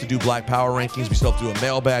still have to do Black Power rankings. We still have to do a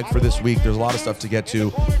mailbag for this week. There's a lot of stuff to get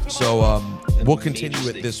to. So we'll continue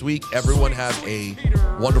it this week. Everyone have a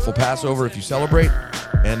wonderful Passover if you celebrate.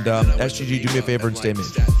 And SGG, do me a favor and stay mid.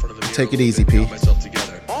 Take it easy, P.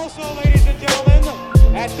 Also, ladies and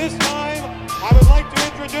gentlemen, at this time, I would like to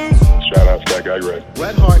Shout out to that guy, Red.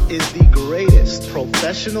 Bret Hart is the greatest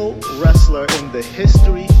professional wrestler in the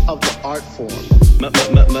history of the art form.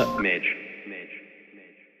 Midge.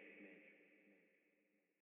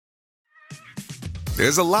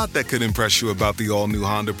 There's a lot that could impress you about the all-new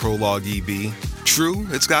Honda Prologue EV. True,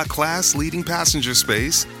 it's got class-leading passenger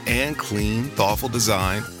space and clean, thoughtful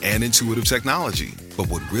design and intuitive technology. But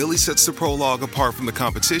what really sets the Prologue apart from the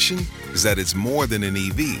competition is that it's more than an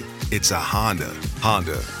EV. It's a Honda.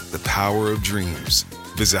 Honda, the power of dreams.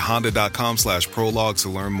 Visit honda.com/prologue to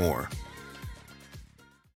learn more.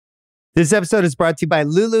 This episode is brought to you by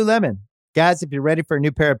Lululemon. Guys, if you're ready for a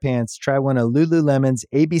new pair of pants, try one of Lululemon's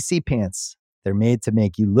ABC pants. They're made to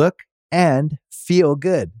make you look and feel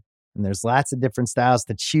good. And there's lots of different styles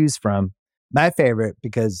to choose from. My favorite,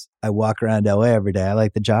 because I walk around LA every day, I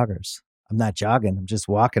like the joggers. I'm not jogging, I'm just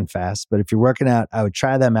walking fast. But if you're working out, I would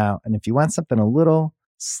try them out. And if you want something a little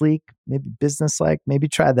sleek, maybe business-like, maybe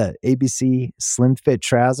try the ABC Slim Fit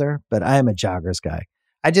trouser. But I am a joggers guy.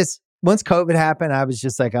 Once COVID happened, I was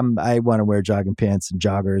just like, I want to wear jogging pants and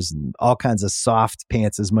joggers and all kinds of soft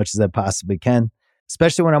pants as much as I possibly can,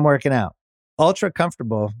 especially when I'm working out. Ultra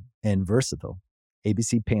comfortable and versatile.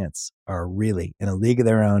 ABC pants are really in a league of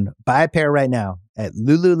their own. Buy a pair right now at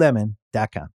lululemon.com.